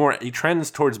he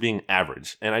trends towards being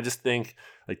average. And I just think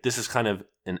like this is kind of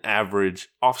an average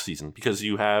offseason because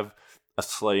you have a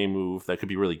Slay move that could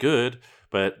be really good,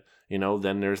 but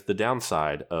then there's the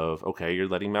downside of, okay, you're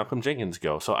letting Malcolm Jenkins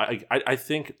go. So I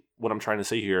think what I'm trying to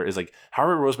say here is like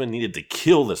Howard Roseman needed to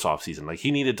kill this offseason. Like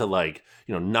he needed to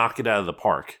knock it out of the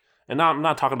park. And I'm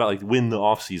not talking about like win the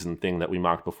offseason thing that we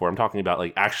mocked before. I'm talking about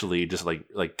like actually just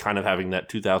like kind of having that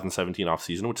 2017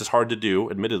 offseason, which is hard to do,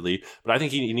 admittedly. But I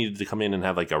think he needed to come in and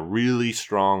have like a really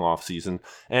strong offseason.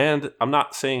 And I'm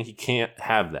not saying he can't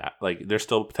have that. Like there's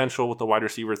still potential with the wide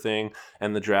receiver thing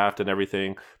and the draft and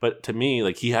everything. But to me,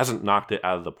 like he hasn't knocked it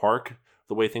out of the park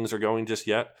the way things are going just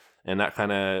yet. And that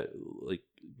kind of like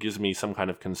gives me some kind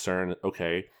of concern.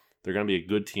 Okay, they're going to be a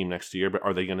good team next year, but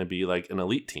are they going to be like an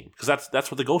elite team? Because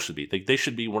that's what the goal should be. They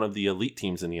should be one of the elite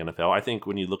teams in the NFL. I think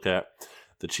when you look at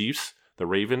the Chiefs, the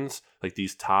Ravens, like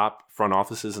these top front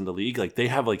offices in the league, like they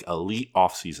have like elite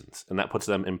off seasons, and that puts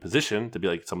them in position to be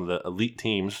like some of the elite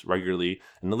teams regularly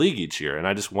in the league each year. And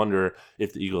I just wonder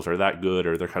if the Eagles are that good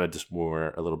or they're kind of just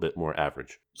a little bit more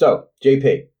average. So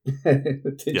JP,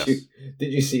 Yes.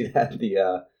 did you see that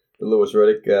the Louis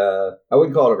Riddick? I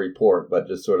wouldn't call it a report, but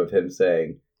just sort of him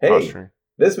saying, hey,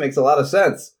 this makes a lot of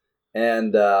sense.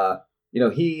 And,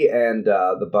 he and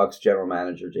the Bucs general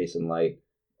manager, Jason Light,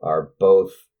 are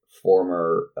both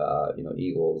former,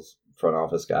 Eagles front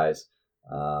office guys.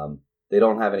 They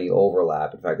don't have any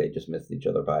overlap. In fact, they just missed each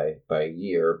other by a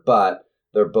year. But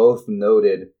they're both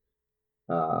noted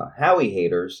Howie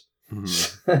haters.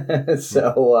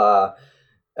 So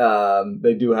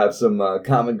they do have some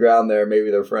common ground there. Maybe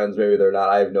they're friends, maybe they're not.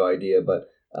 I have no idea. But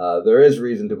there is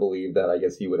reason to believe that I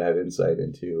guess he would have insight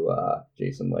into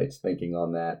Jason Light's thinking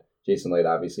on that. Jason Light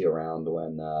obviously around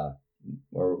when,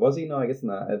 or was he? No, I guess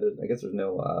not. I guess there's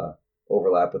no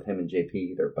overlap with him and JP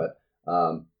either. But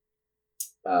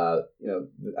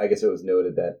I guess it was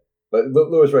noted that. But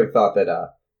Louis Riddick thought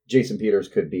that Jason Peters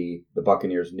could be the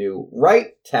Buccaneers' new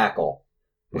right tackle,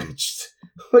 which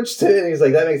to me he's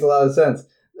like that makes a lot of sense.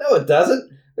 No, it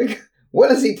doesn't. When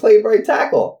has he played right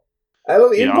tackle? I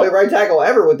don't even play right tackle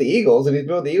ever with the Eagles, and he's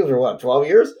been with the Eagles for 12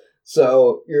 years.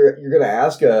 So you're going to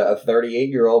ask a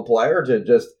 38-year-old player to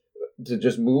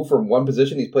just move from one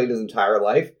position he's played his entire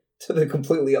life to the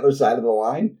completely other side of the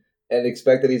line and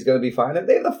expect that he's going to be fine?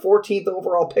 They have the 14th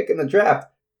overall pick in the draft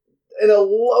in a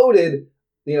loaded,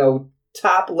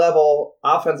 top level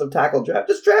offensive tackle draft.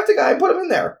 Just draft a guy and put him in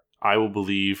there. I will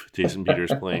believe Jason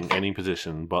Peters playing any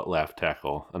position but left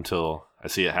tackle until I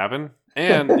see it happen.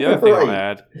 And the other thing I'll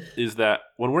add is that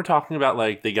when we're talking about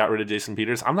like they got rid of Jason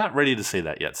Peters, I'm not ready to say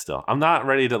that yet. Still, I'm not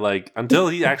ready to until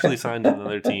he actually signs with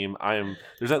another team.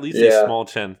 There's at least a small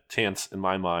chance in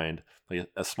my mind, like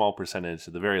a small percentage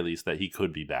at the very least, that he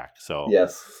could be back. So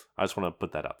yes, I just want to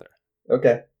put that out there.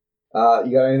 Okay,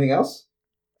 you got anything else?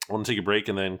 I want to take a break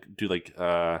and then do or do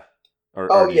you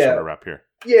want to wrap here?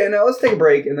 Yeah, no, let's take a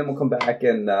break and then we'll come back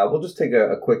and we'll just take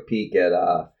a quick peek at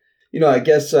I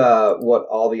guess what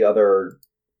all the other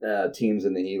teams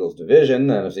in the Eagles division,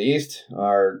 NFC East,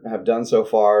 have done so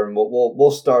far, and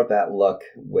we'll start that look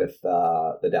with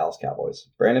the Dallas Cowboys.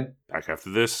 Brandon? Back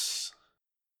after this.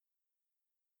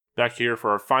 back here for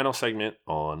our final segment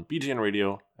on BGN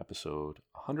Radio, episode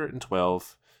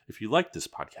 112. If you like this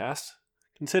podcast,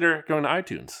 consider going to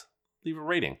iTunes. Leave a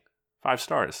rating, 5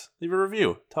 stars. Leave a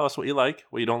review. Tell us what you like,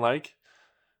 what you don't like.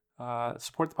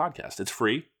 Support the podcast. It's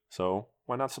free, so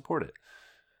why not support it?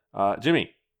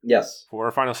 Jimmy. Yes. For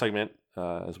our final segment,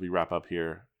 as we wrap up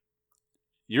here,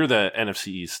 you're the NFC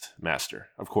East master,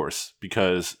 of course,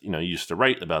 because you used to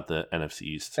write about the NFC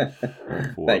East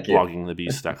for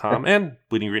bloggingthebeast.com and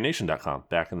bleedinggreennation.com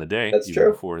back in the day. That's even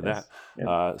true. Before yes. that.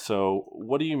 Yeah. So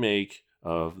what do you make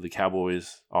of the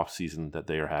Cowboys offseason that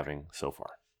they are having so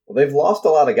far? Well, they've lost a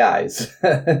lot of guys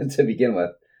to begin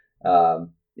with.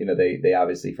 They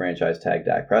obviously franchise tag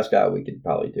Dak Prescott. We could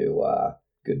probably do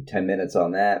good 10 minutes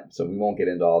on that, so we won't get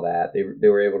into all that. They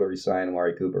were able to re-sign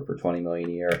Amari Cooper for $20 million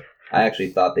a year. I actually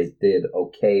thought they did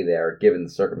okay there, given the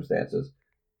circumstances.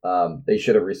 They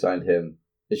should have re-signed him.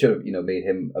 They should have, made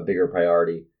him a bigger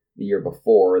priority the year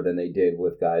before than they did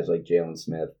with guys like Jalen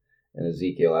Smith and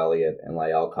Ezekiel Elliott and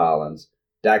La'el Collins.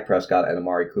 Dak Prescott and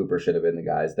Amari Cooper should have been the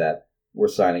guys that were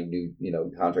signing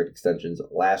new, contract extensions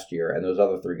last year, and those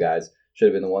other 3 guys should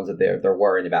have been the ones that they're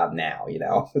worrying about now,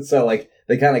 So,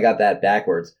 they kind of got that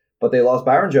backwards. But they lost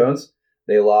Byron Jones.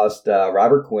 They lost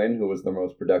Robert Quinn, who was the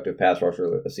most productive pass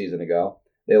rusher a season ago.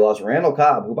 They lost Randall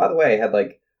Cobb, who, by the way, had, a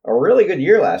really good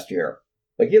year last year.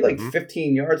 He had,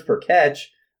 15 yards per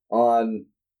catch on,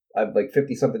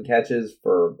 50-something catches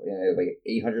for,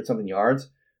 800-something yards,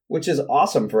 which is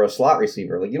awesome for a slot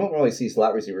receiver. You don't really see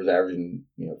slot receivers averaging,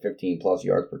 15-plus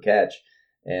yards per catch,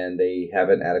 and they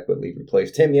haven't adequately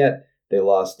replaced him yet. They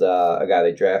lost a guy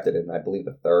they drafted in, I believe,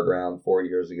 the 3rd round 4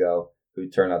 years ago, who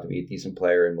turned out to be a decent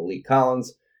player in Malik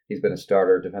Collins. He's been a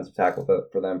starter defensive tackle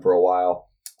for them for a while.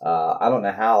 I don't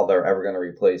know how they're ever going to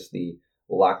replace the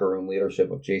locker room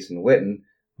leadership of Jason Witten.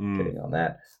 Kidding on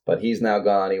that. But he's now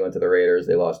gone. He went to the Raiders.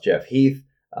 They lost Jeff Heath.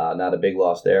 Not a big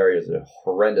loss there. He was a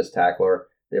horrendous tackler.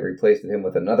 They replaced him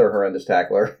with another horrendous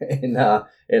tackler in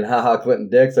HaHa Clinton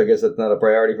Dix. I guess that's not a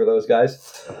priority for those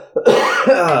guys.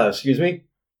 Excuse me.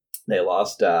 They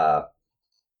lost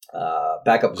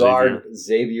backup guard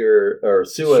Xavier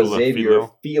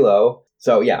Philo.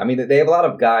 So, yeah, they have a lot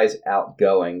of guys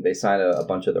outgoing. They signed a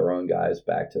bunch of their own guys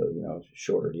back to,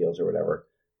 shorter deals or whatever.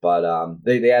 But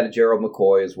they added Gerald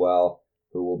McCoy as well,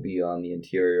 who will be on the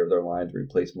interior of their line to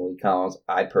replace Malik Collins.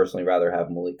 I'd personally rather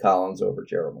have Malik Collins over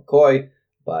Gerald McCoy,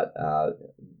 but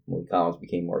Malik Collins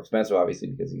became more expensive, obviously,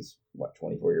 because he's,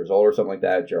 24 years old or something like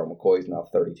that. Gerald McCoy's now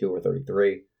 32 or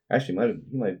 33. Actually,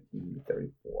 he might be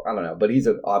 34. I don't know. But he's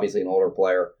obviously an older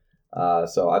player.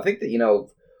 So I think that,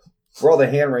 for all the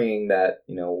hand-wringing that,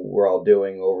 we're all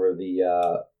doing over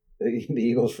the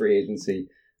Eagles free agency,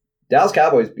 Dallas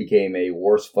Cowboys became a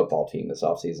worse football team this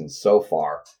offseason so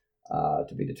far,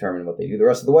 to be determined what they do the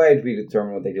rest of the way, to be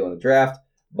determined what they do in the draft.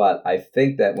 But I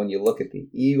think that when you look at the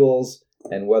Eagles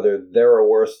and whether they're a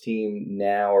worse team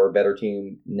now or a better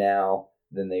team now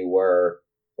than they were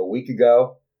a week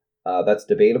ago, that's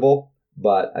debatable.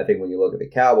 But I think when you look at the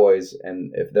Cowboys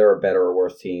and if they're a better or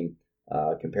worse team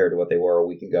compared to what they were a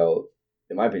week ago,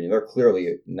 in my opinion, they're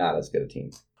clearly not as good a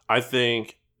team. I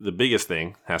think the biggest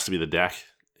thing has to be the Dak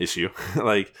issue.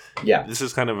 This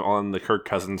is kind of on the Kirk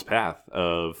Cousins path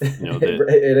of,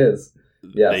 it is.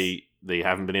 Yes. They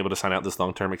haven't been able to sign out this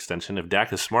long-term extension. If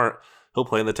Dak is smart, he'll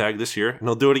play in the tag this year and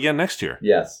he'll do it again next year.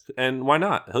 Yes. And why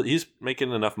not? He's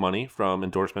making enough money from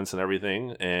endorsements and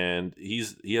everything, and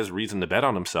he has reason to bet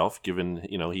on himself, given,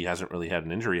 he hasn't really had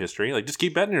an injury history. Just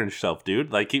keep betting on yourself,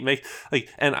 dude.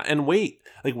 And wait.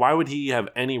 Why would he have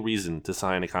any reason to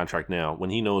sign a contract now when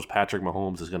he knows Patrick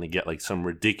Mahomes is going to get some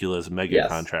ridiculous mega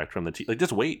contract from the team?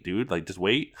 Just wait, dude. Just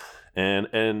wait.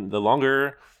 And the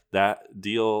longer that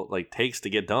deal takes to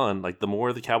get done, the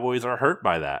more the Cowboys are hurt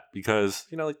by that, because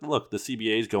look, the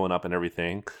CBA is going up and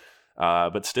everything,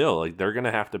 but still they're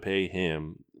gonna have to pay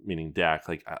him, meaning Dak,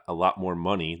 a lot more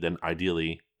money than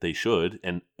ideally they should,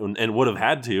 and would have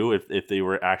had to if they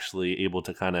were actually able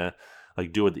to kind of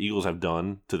do what the Eagles have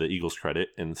done, to the Eagles' credit,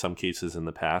 in some cases in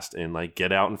the past, and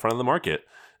get out in front of the market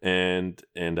and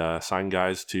sign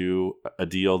guys to a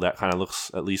deal that kind of looks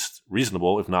at least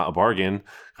reasonable, if not a bargain,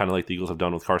 kind of like the Eagles have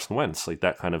done with Carson Wentz,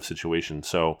 that kind of situation.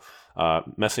 So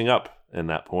messing up in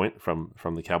that point from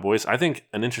the Cowboys. I think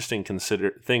an interesting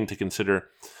thing to consider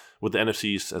with the NFC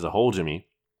East as a whole, Jimmy,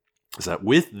 is that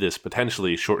with this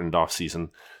potentially shortened offseason,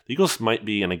 the Eagles might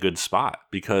be in a good spot,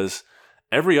 because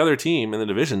every other team in the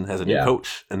division has a new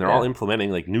coach, and they're all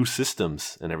implementing new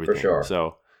systems and everything. For sure.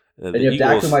 So and you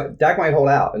have Eagles, Dak might hold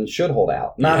out and should hold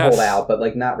out, hold out,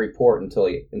 but not report until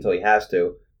he has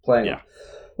to, playing.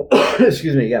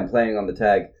 Excuse me, again, playing on the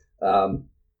tag.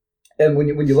 And when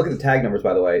you look at the tag numbers,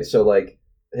 by the way, so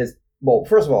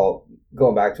first of all,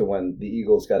 going back to when the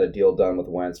Eagles got a deal done with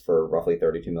Wentz for roughly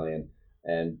 $32 million,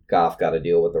 and Goff got a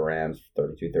deal with the Rams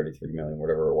for $33 million,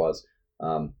 whatever it was.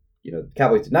 The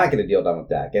Cowboys did not get a deal done with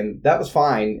Dak, and that was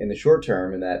fine in the short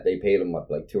term in that they paid him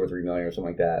like $2 or $3 million or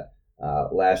something like that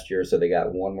last year, so they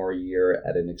got one more year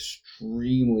at an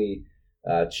extremely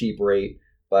cheap rate.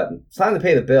 But it's time to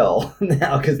pay the bill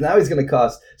now, because now he's going to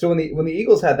cost. So when the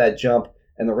Eagles had that jump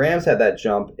and the Rams had that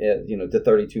jump, to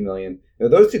 $32 million,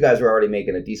 those two guys were already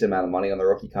making a decent amount of money on their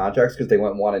rookie contracts because they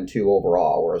went 1 and 2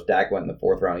 overall, whereas Dak went in the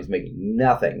 4th round. He's making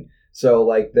nothing. So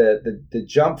like the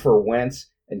jump for Wentz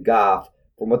and Goff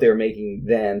from what they were making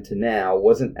then to now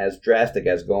wasn't as drastic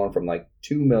as going from like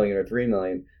 $2 million or $3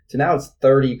 million to now it's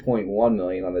 $30.1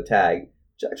 million on the tag,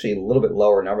 which is actually a little bit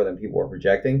lower number than people were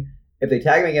projecting. If they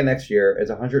tag him again next year, it's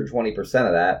 120%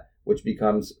 of that, which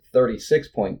becomes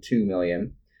 $36.2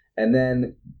 million. And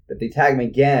then if they tag him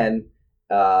again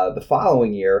the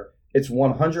following year, it's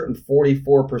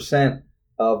 144%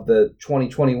 of the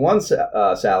 2021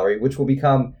 salary, which will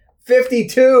become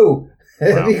 52. Wow.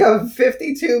 It becomes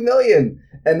 $52 million.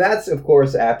 And that's, of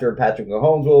course, after Patrick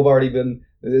Mahomes will have already been,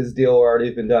 his deal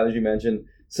already been done, as you mentioned.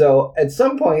 So at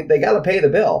some point, they got to pay the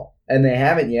bill. And they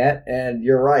haven't yet, and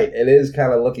you're right. It is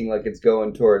kind of looking like it's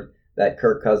going toward that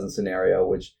Kirk Cousins scenario,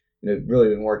 which really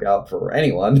didn't work out for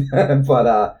anyone,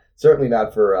 but certainly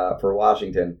not for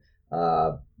Washington.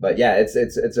 But yeah, it's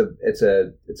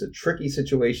a tricky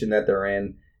situation that they're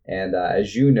in, and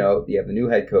as you know, you have the new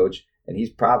head coach, and he's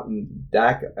probably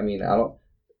Dak. I mean,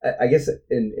 I guess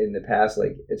in the past,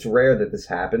 like it's rare that this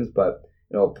happens, but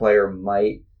a player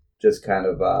might just kind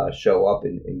of show up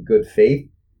in good faith,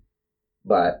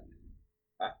 but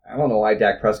I don't know why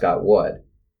Dak Prescott would.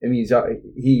 I mean,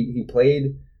 he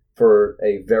played for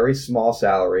a very small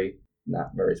salary,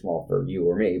 not very small for you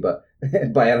or me, but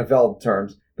by NFL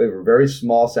terms, played for a very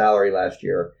small salary last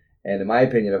year. And in my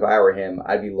opinion, if I were him,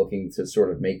 I'd be looking to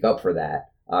sort of make up for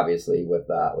that, obviously, with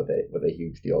a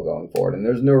huge deal going forward. And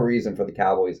there's no reason for the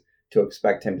Cowboys to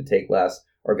expect him to take less,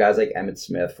 or guys like Emmitt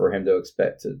Smith for him to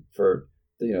expect for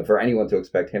anyone to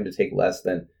expect him to take less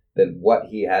than what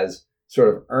he has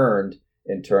sort of earned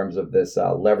in terms of this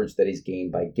leverage that he's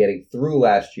gained by getting through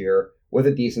last year with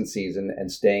a decent season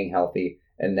and staying healthy.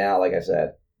 And now, like I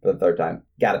said, for the third time,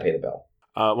 got to pay the bill.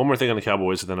 One more thing on the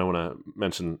Cowboys, and then I want to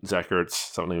mention Zach Ertz,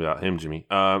 something about him, Jimmy.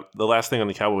 The last thing on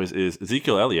the Cowboys is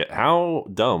Ezekiel Elliott. How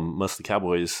dumb must the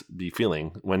Cowboys be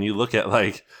feeling when you look at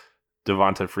like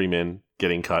Devonta Freeman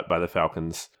getting cut by the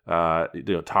Falcons,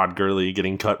 Todd Gurley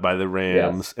getting cut by the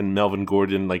Rams, yes, and Melvin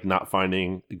Gordon like not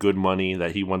finding good money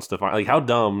that he wants to find. Like how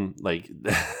dumb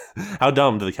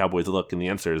do the Cowboys look? And the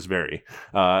answer is very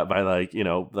by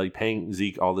paying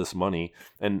Zeke all this money.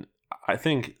 And I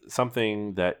think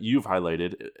something that you've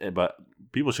highlighted, but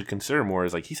people should consider more,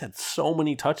 is like he's had so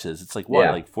many touches. It's like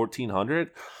like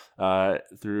 1,400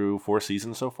 through 4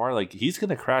 seasons so far. Like he's going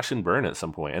to crash and burn at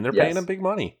some point, and they're paying him big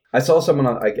money. I saw someone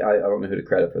on, I don't know who to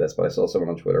credit for this, but I saw someone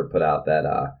on Twitter put out that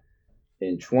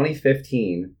in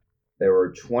 2015 there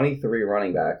were 23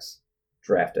 running backs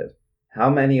drafted. How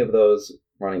many of those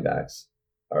running backs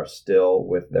are still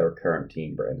with their current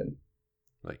team, Brandon?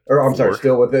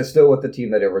 Still with the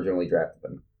team that originally drafted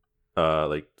them.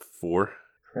 4.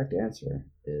 Correct answer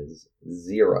is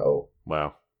 0.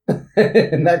 Wow.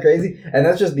 Isn't that crazy? And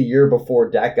that's just the year before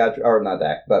Dak got, or not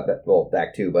Dak, but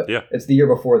Dak too, but yeah, it's the year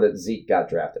before that Zeke got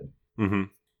drafted.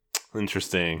 Mm-hmm.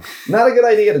 Interesting. Not a good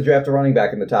idea to draft a running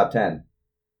back in the top 10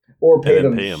 or pay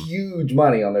them huge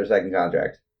money on their second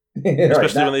contract.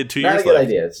 Especially when they had 2 years left. Not a good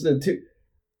idea. It's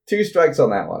two strikes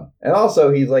on that one. And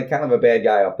also, he's like kind of a bad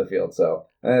guy off the field, so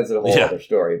that's a whole other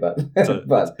story. But it's a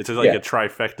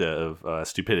trifecta of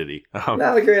stupidity.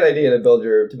 Not a great idea to build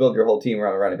your whole team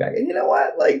around a running back. And you know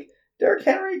what? Like Derrick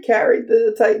Henry carried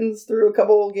the Titans through a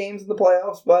couple of games in the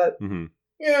playoffs, but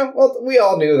we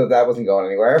all knew that wasn't going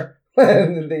anywhere.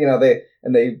 And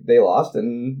they lost,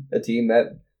 and a team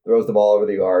that throws the ball over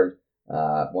the yard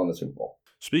won the Super Bowl.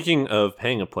 Speaking of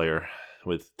paying a player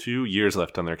with 2 years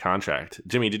left on their contract,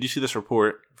 Jimmy, did you see this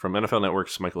report from NFL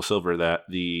Network's Michael Silver that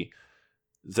the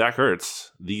Zach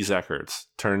Ertz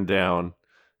turned down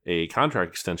a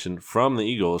contract extension from the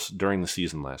Eagles during the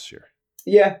season last year?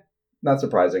 Yeah, not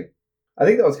surprising. I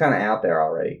think that was kind of out there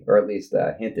already, or at least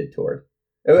hinted toward.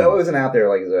 It wasn't out there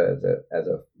like as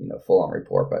a full on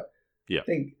report, but yeah,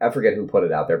 I forget who put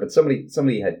it out there, but somebody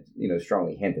had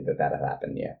strongly hinted that had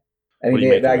happened. Yeah, I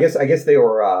mean, I guess they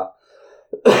were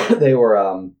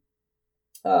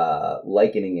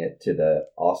likening it to the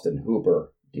Austin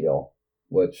Hooper deal,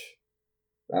 which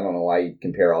I don't know why you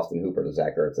compare Austin Hooper to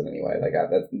Zach Ertz in any way. Like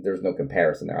there's no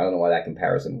comparison there. I don't know why that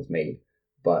comparison was made,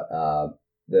 but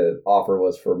the offer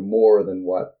was for more than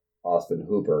what Austin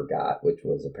Hooper got, which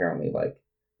was apparently like,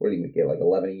 what did he get, like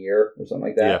 11 a year or something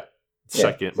like that? Yeah,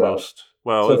 second so, most.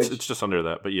 Well, so it's just under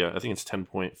that, but yeah, I think it's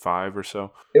 10.5 or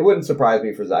so. It wouldn't surprise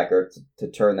me for Zach Ertz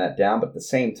to turn that down, but at the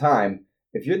same time,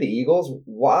 if you're the Eagles,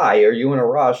 why are you in a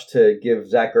rush to give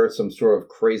Zach Ertz some sort of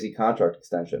crazy contract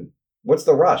extension? What's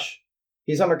the rush?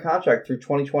 He's under contract through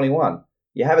 2021.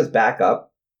 You have his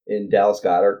backup in Dallas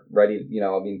Goedert ready.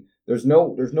 There's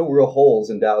no real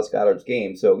holes in Dallas Goedert's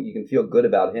game, so you can feel good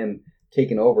about him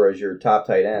taking over as your top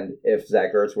tight end if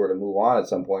Zach Ertz were to move on at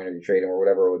some point, or you trade him, or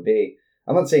whatever it would be.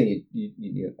 I'm not saying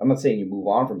I'm not saying you move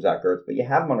on from Zach Ertz, but you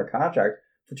have him under contract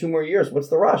for 2 more years. What's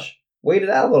the rush? Wait it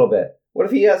out a little bit. What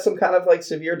if he has some kind of like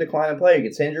severe decline in play, he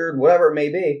gets injured, whatever it may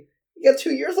be? You got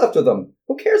 2 years left with him.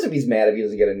 Who cares if he's mad if he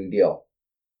doesn't get a new deal?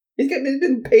 He's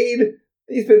been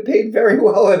paid very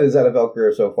well in his NFL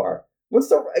career so far. What's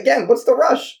the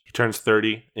rush? He turns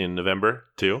 30 in November,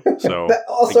 too. So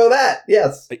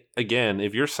yes. Again,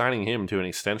 if you're signing him to an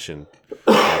extension,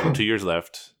 2 years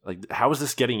left, like, how is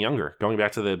this getting younger? Going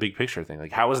back to the big picture thing,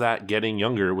 like, how is that getting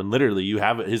younger when literally you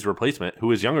have his replacement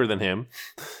who is younger than him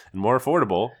and more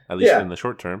affordable, at least in the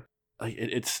short term? Like,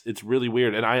 it's really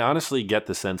weird, and I honestly get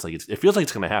the sense like it feels like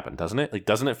it's going to happen, doesn't it? Like,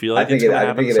 doesn't it feel like it's going to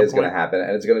happen? I think it is going to happen,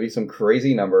 and it's going to be some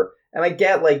crazy number. And I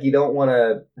get, like, you don't want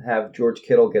to have George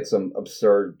Kittle get some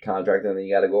absurd contract, and then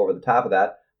you got to go over the top of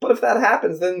that. But if that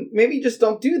happens, then maybe just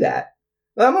don't do that.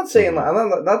 Now, I'm not saying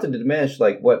not to diminish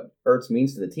like what Ertz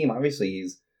means to the team. Obviously,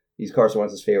 he's Carson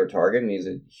Wentz's favorite target, and he's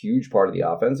a huge part of the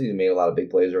offense. He's made a lot of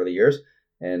big plays over the years,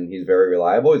 and he's very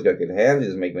reliable. He's got good hands. He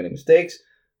doesn't make many mistakes.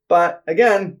 But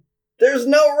again, there's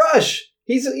no rush.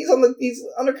 He's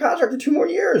under contract for 2 more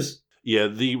years. Yeah,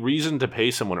 the reason to pay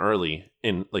someone early,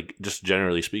 in like just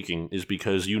generally speaking, is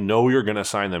because you know you're going to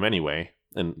sign them anyway.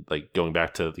 And like going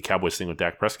back to the Cowboys thing with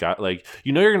Dak Prescott, like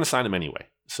you know you're going to sign him anyway.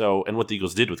 So, and what the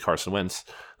Eagles did with Carson Wentz,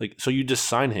 like so you just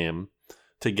sign him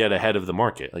to get ahead of the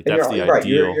market. Like that's the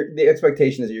ideal. The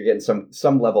expectation is that you're getting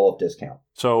some level of discount.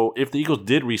 So if the Eagles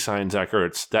did re-sign Zach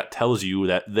Ertz, that tells you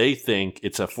that they think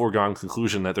it's a foregone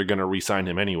conclusion that they're going to re-sign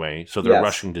him anyway. So they're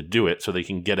rushing to do it so they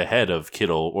can get ahead of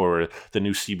Kittle or the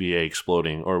new CBA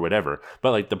exploding or whatever.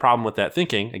 But like the problem with that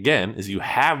thinking, again, is you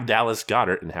have Dallas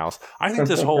Goedert in-house. I think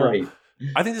this whole... right.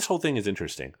 I think this whole thing is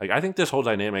interesting. Like, I think this whole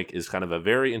dynamic is kind of a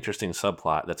very interesting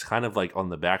subplot that's kind of like on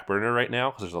the back burner right now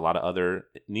because there's a lot of other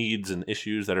needs and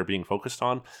issues that are being focused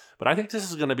on. But I think this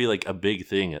is going to be like a big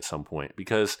thing at some point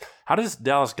because how does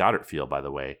Dallas Goedert feel, by the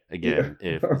way, again,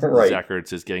 if Zach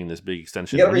Ertz is getting this big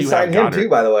extension? You got to re-sign him too,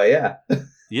 by the way, yeah.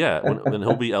 Yeah, when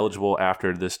he'll be eligible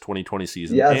after this 2020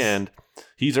 season. Yes. And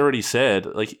he's already said,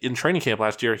 like in training camp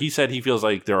last year, he said he feels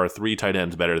like there are 3 tight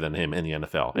ends better than him in the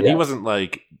NFL. And he wasn't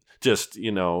like... just,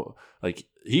 like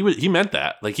he meant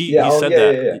that. Like he said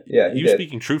that. Yeah, he was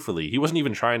speaking truthfully. He wasn't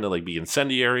even trying to like be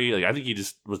incendiary. Like I think he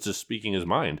was just speaking his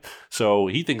mind. So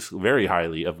he thinks very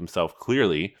highly of himself,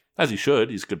 clearly, as he should.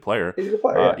 He's a good player. He's a good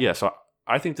player. So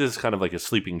I think this is kind of like a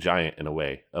sleeping giant in a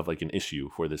way of like an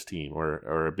issue for this team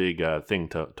or a big thing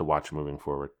to watch moving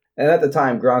forward. And at the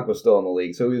time, Gronk was still in the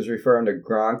league. So he was referring to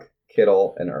Gronk,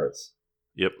 Kittle, and Ertz.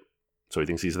 Yep. So he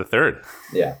thinks he's the third.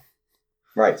 Yeah.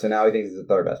 Right, so now he thinks he's the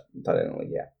third best tight end in the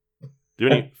league, yeah. Do you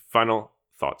have any final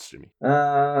thoughts, Jimmy?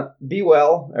 Be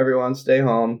well, everyone. Stay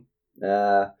home.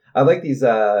 I like these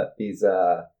messages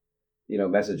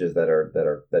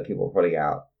that people are putting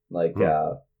out. Like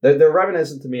they're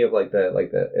reminiscent to me of like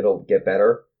the it'll get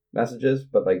better messages,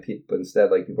 but like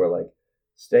instead like people are like,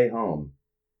 stay home.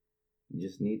 You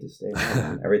just need to stay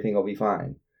home. Everything will be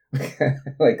fine.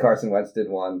 Like Carson Wentz did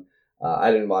one.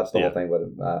 I didn't watch the whole thing, but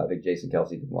I think Jason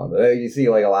Kelsey did one. But you see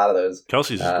like a lot of those.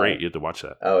 Kelsey's is great. You have to watch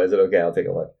that. Oh, is it okay? I'll take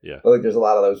a look. Yeah. But like, there's a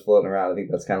lot of those floating around. I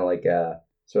think that's kind of like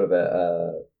sort of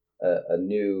a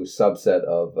new subset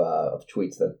of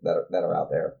tweets that are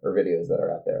out there or videos that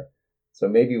are out there. So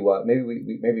maybe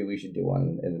we should do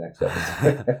one in the next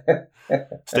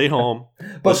episode. Stay home.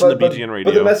 Listen to BGN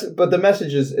Radio. But the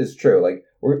message is true. Like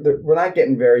we're not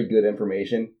getting very good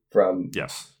information from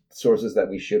sources that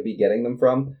we should be getting them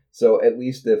from. So at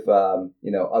least if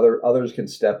others can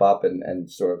step up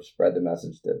and sort of spread the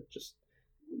message to just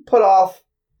put off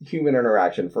human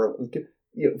interaction for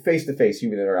face-to-face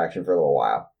human interaction for a little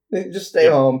while. Just stay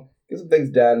home, get some things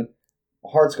done.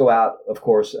 Hearts go out, of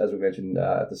course, as we mentioned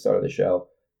at the start of the show,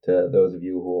 to those of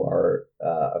you who are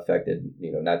affected,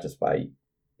 not just by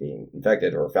being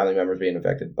infected or family members being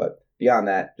infected, but beyond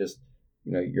that, just,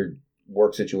 your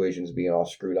work situations being all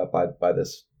screwed up by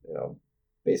this,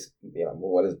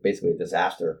 what is basically a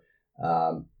disaster.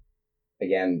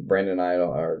 Again, Brandon and I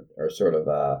are sort of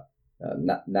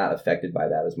not affected by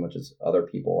that as much as other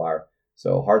people are.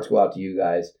 So hearts go out to you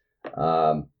guys.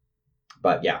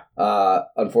 But yeah,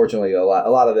 unfortunately, a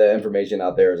lot of the information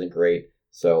out there isn't great.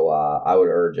 So I would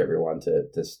urge everyone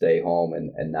to stay home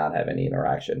and not have any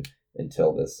interaction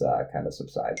until this kind of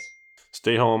subsides.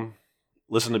 Stay home,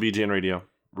 listen to BGN Radio,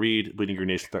 read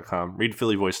bleedinggreennation.com, read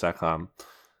phillyvoice.com.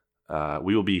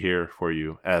 We will be here for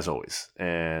you as always.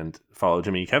 And follow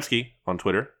Jimmy Kempski on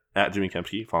Twitter at Jimmy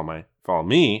Kempski. Follow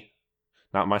me,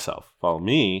 not myself. Follow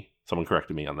me. Someone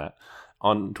corrected me on that.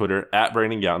 On Twitter at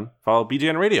Brandon Gowton. Follow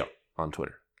BGN Radio on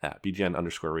Twitter at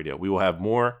BGN_radio. We will have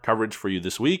more coverage for you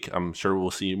this week. I'm sure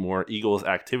we'll see more Eagles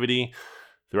activity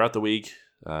throughout the week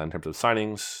in terms of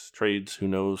signings, trades, who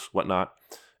knows, whatnot.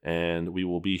 And we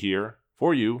will be here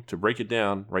for you to break it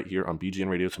down right here on BGN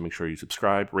Radio. So make sure you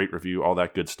subscribe, rate, review, all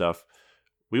that good stuff.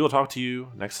 We will talk to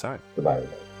you next time. Goodbye,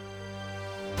 everybody.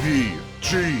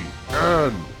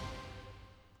 BGN.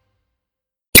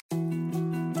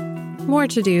 More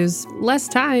to-dos, less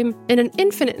time, and an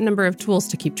infinite number of tools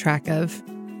to keep track of.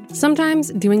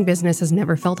 Sometimes doing business has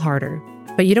never felt harder,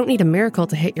 but you don't need a miracle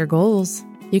to hit your goals.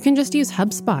 You can just use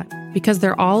HubSpot, because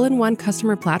their all-in-one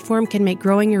customer platform can make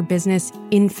growing your business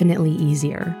infinitely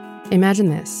easier. Imagine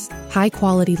this: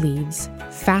 high-quality leads,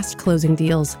 fast closing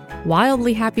deals,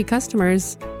 wildly happy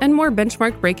customers, and more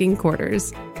benchmark-breaking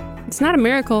quarters. It's not a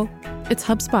miracle, it's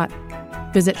HubSpot.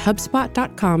 Visit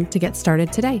HubSpot.com to get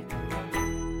started today.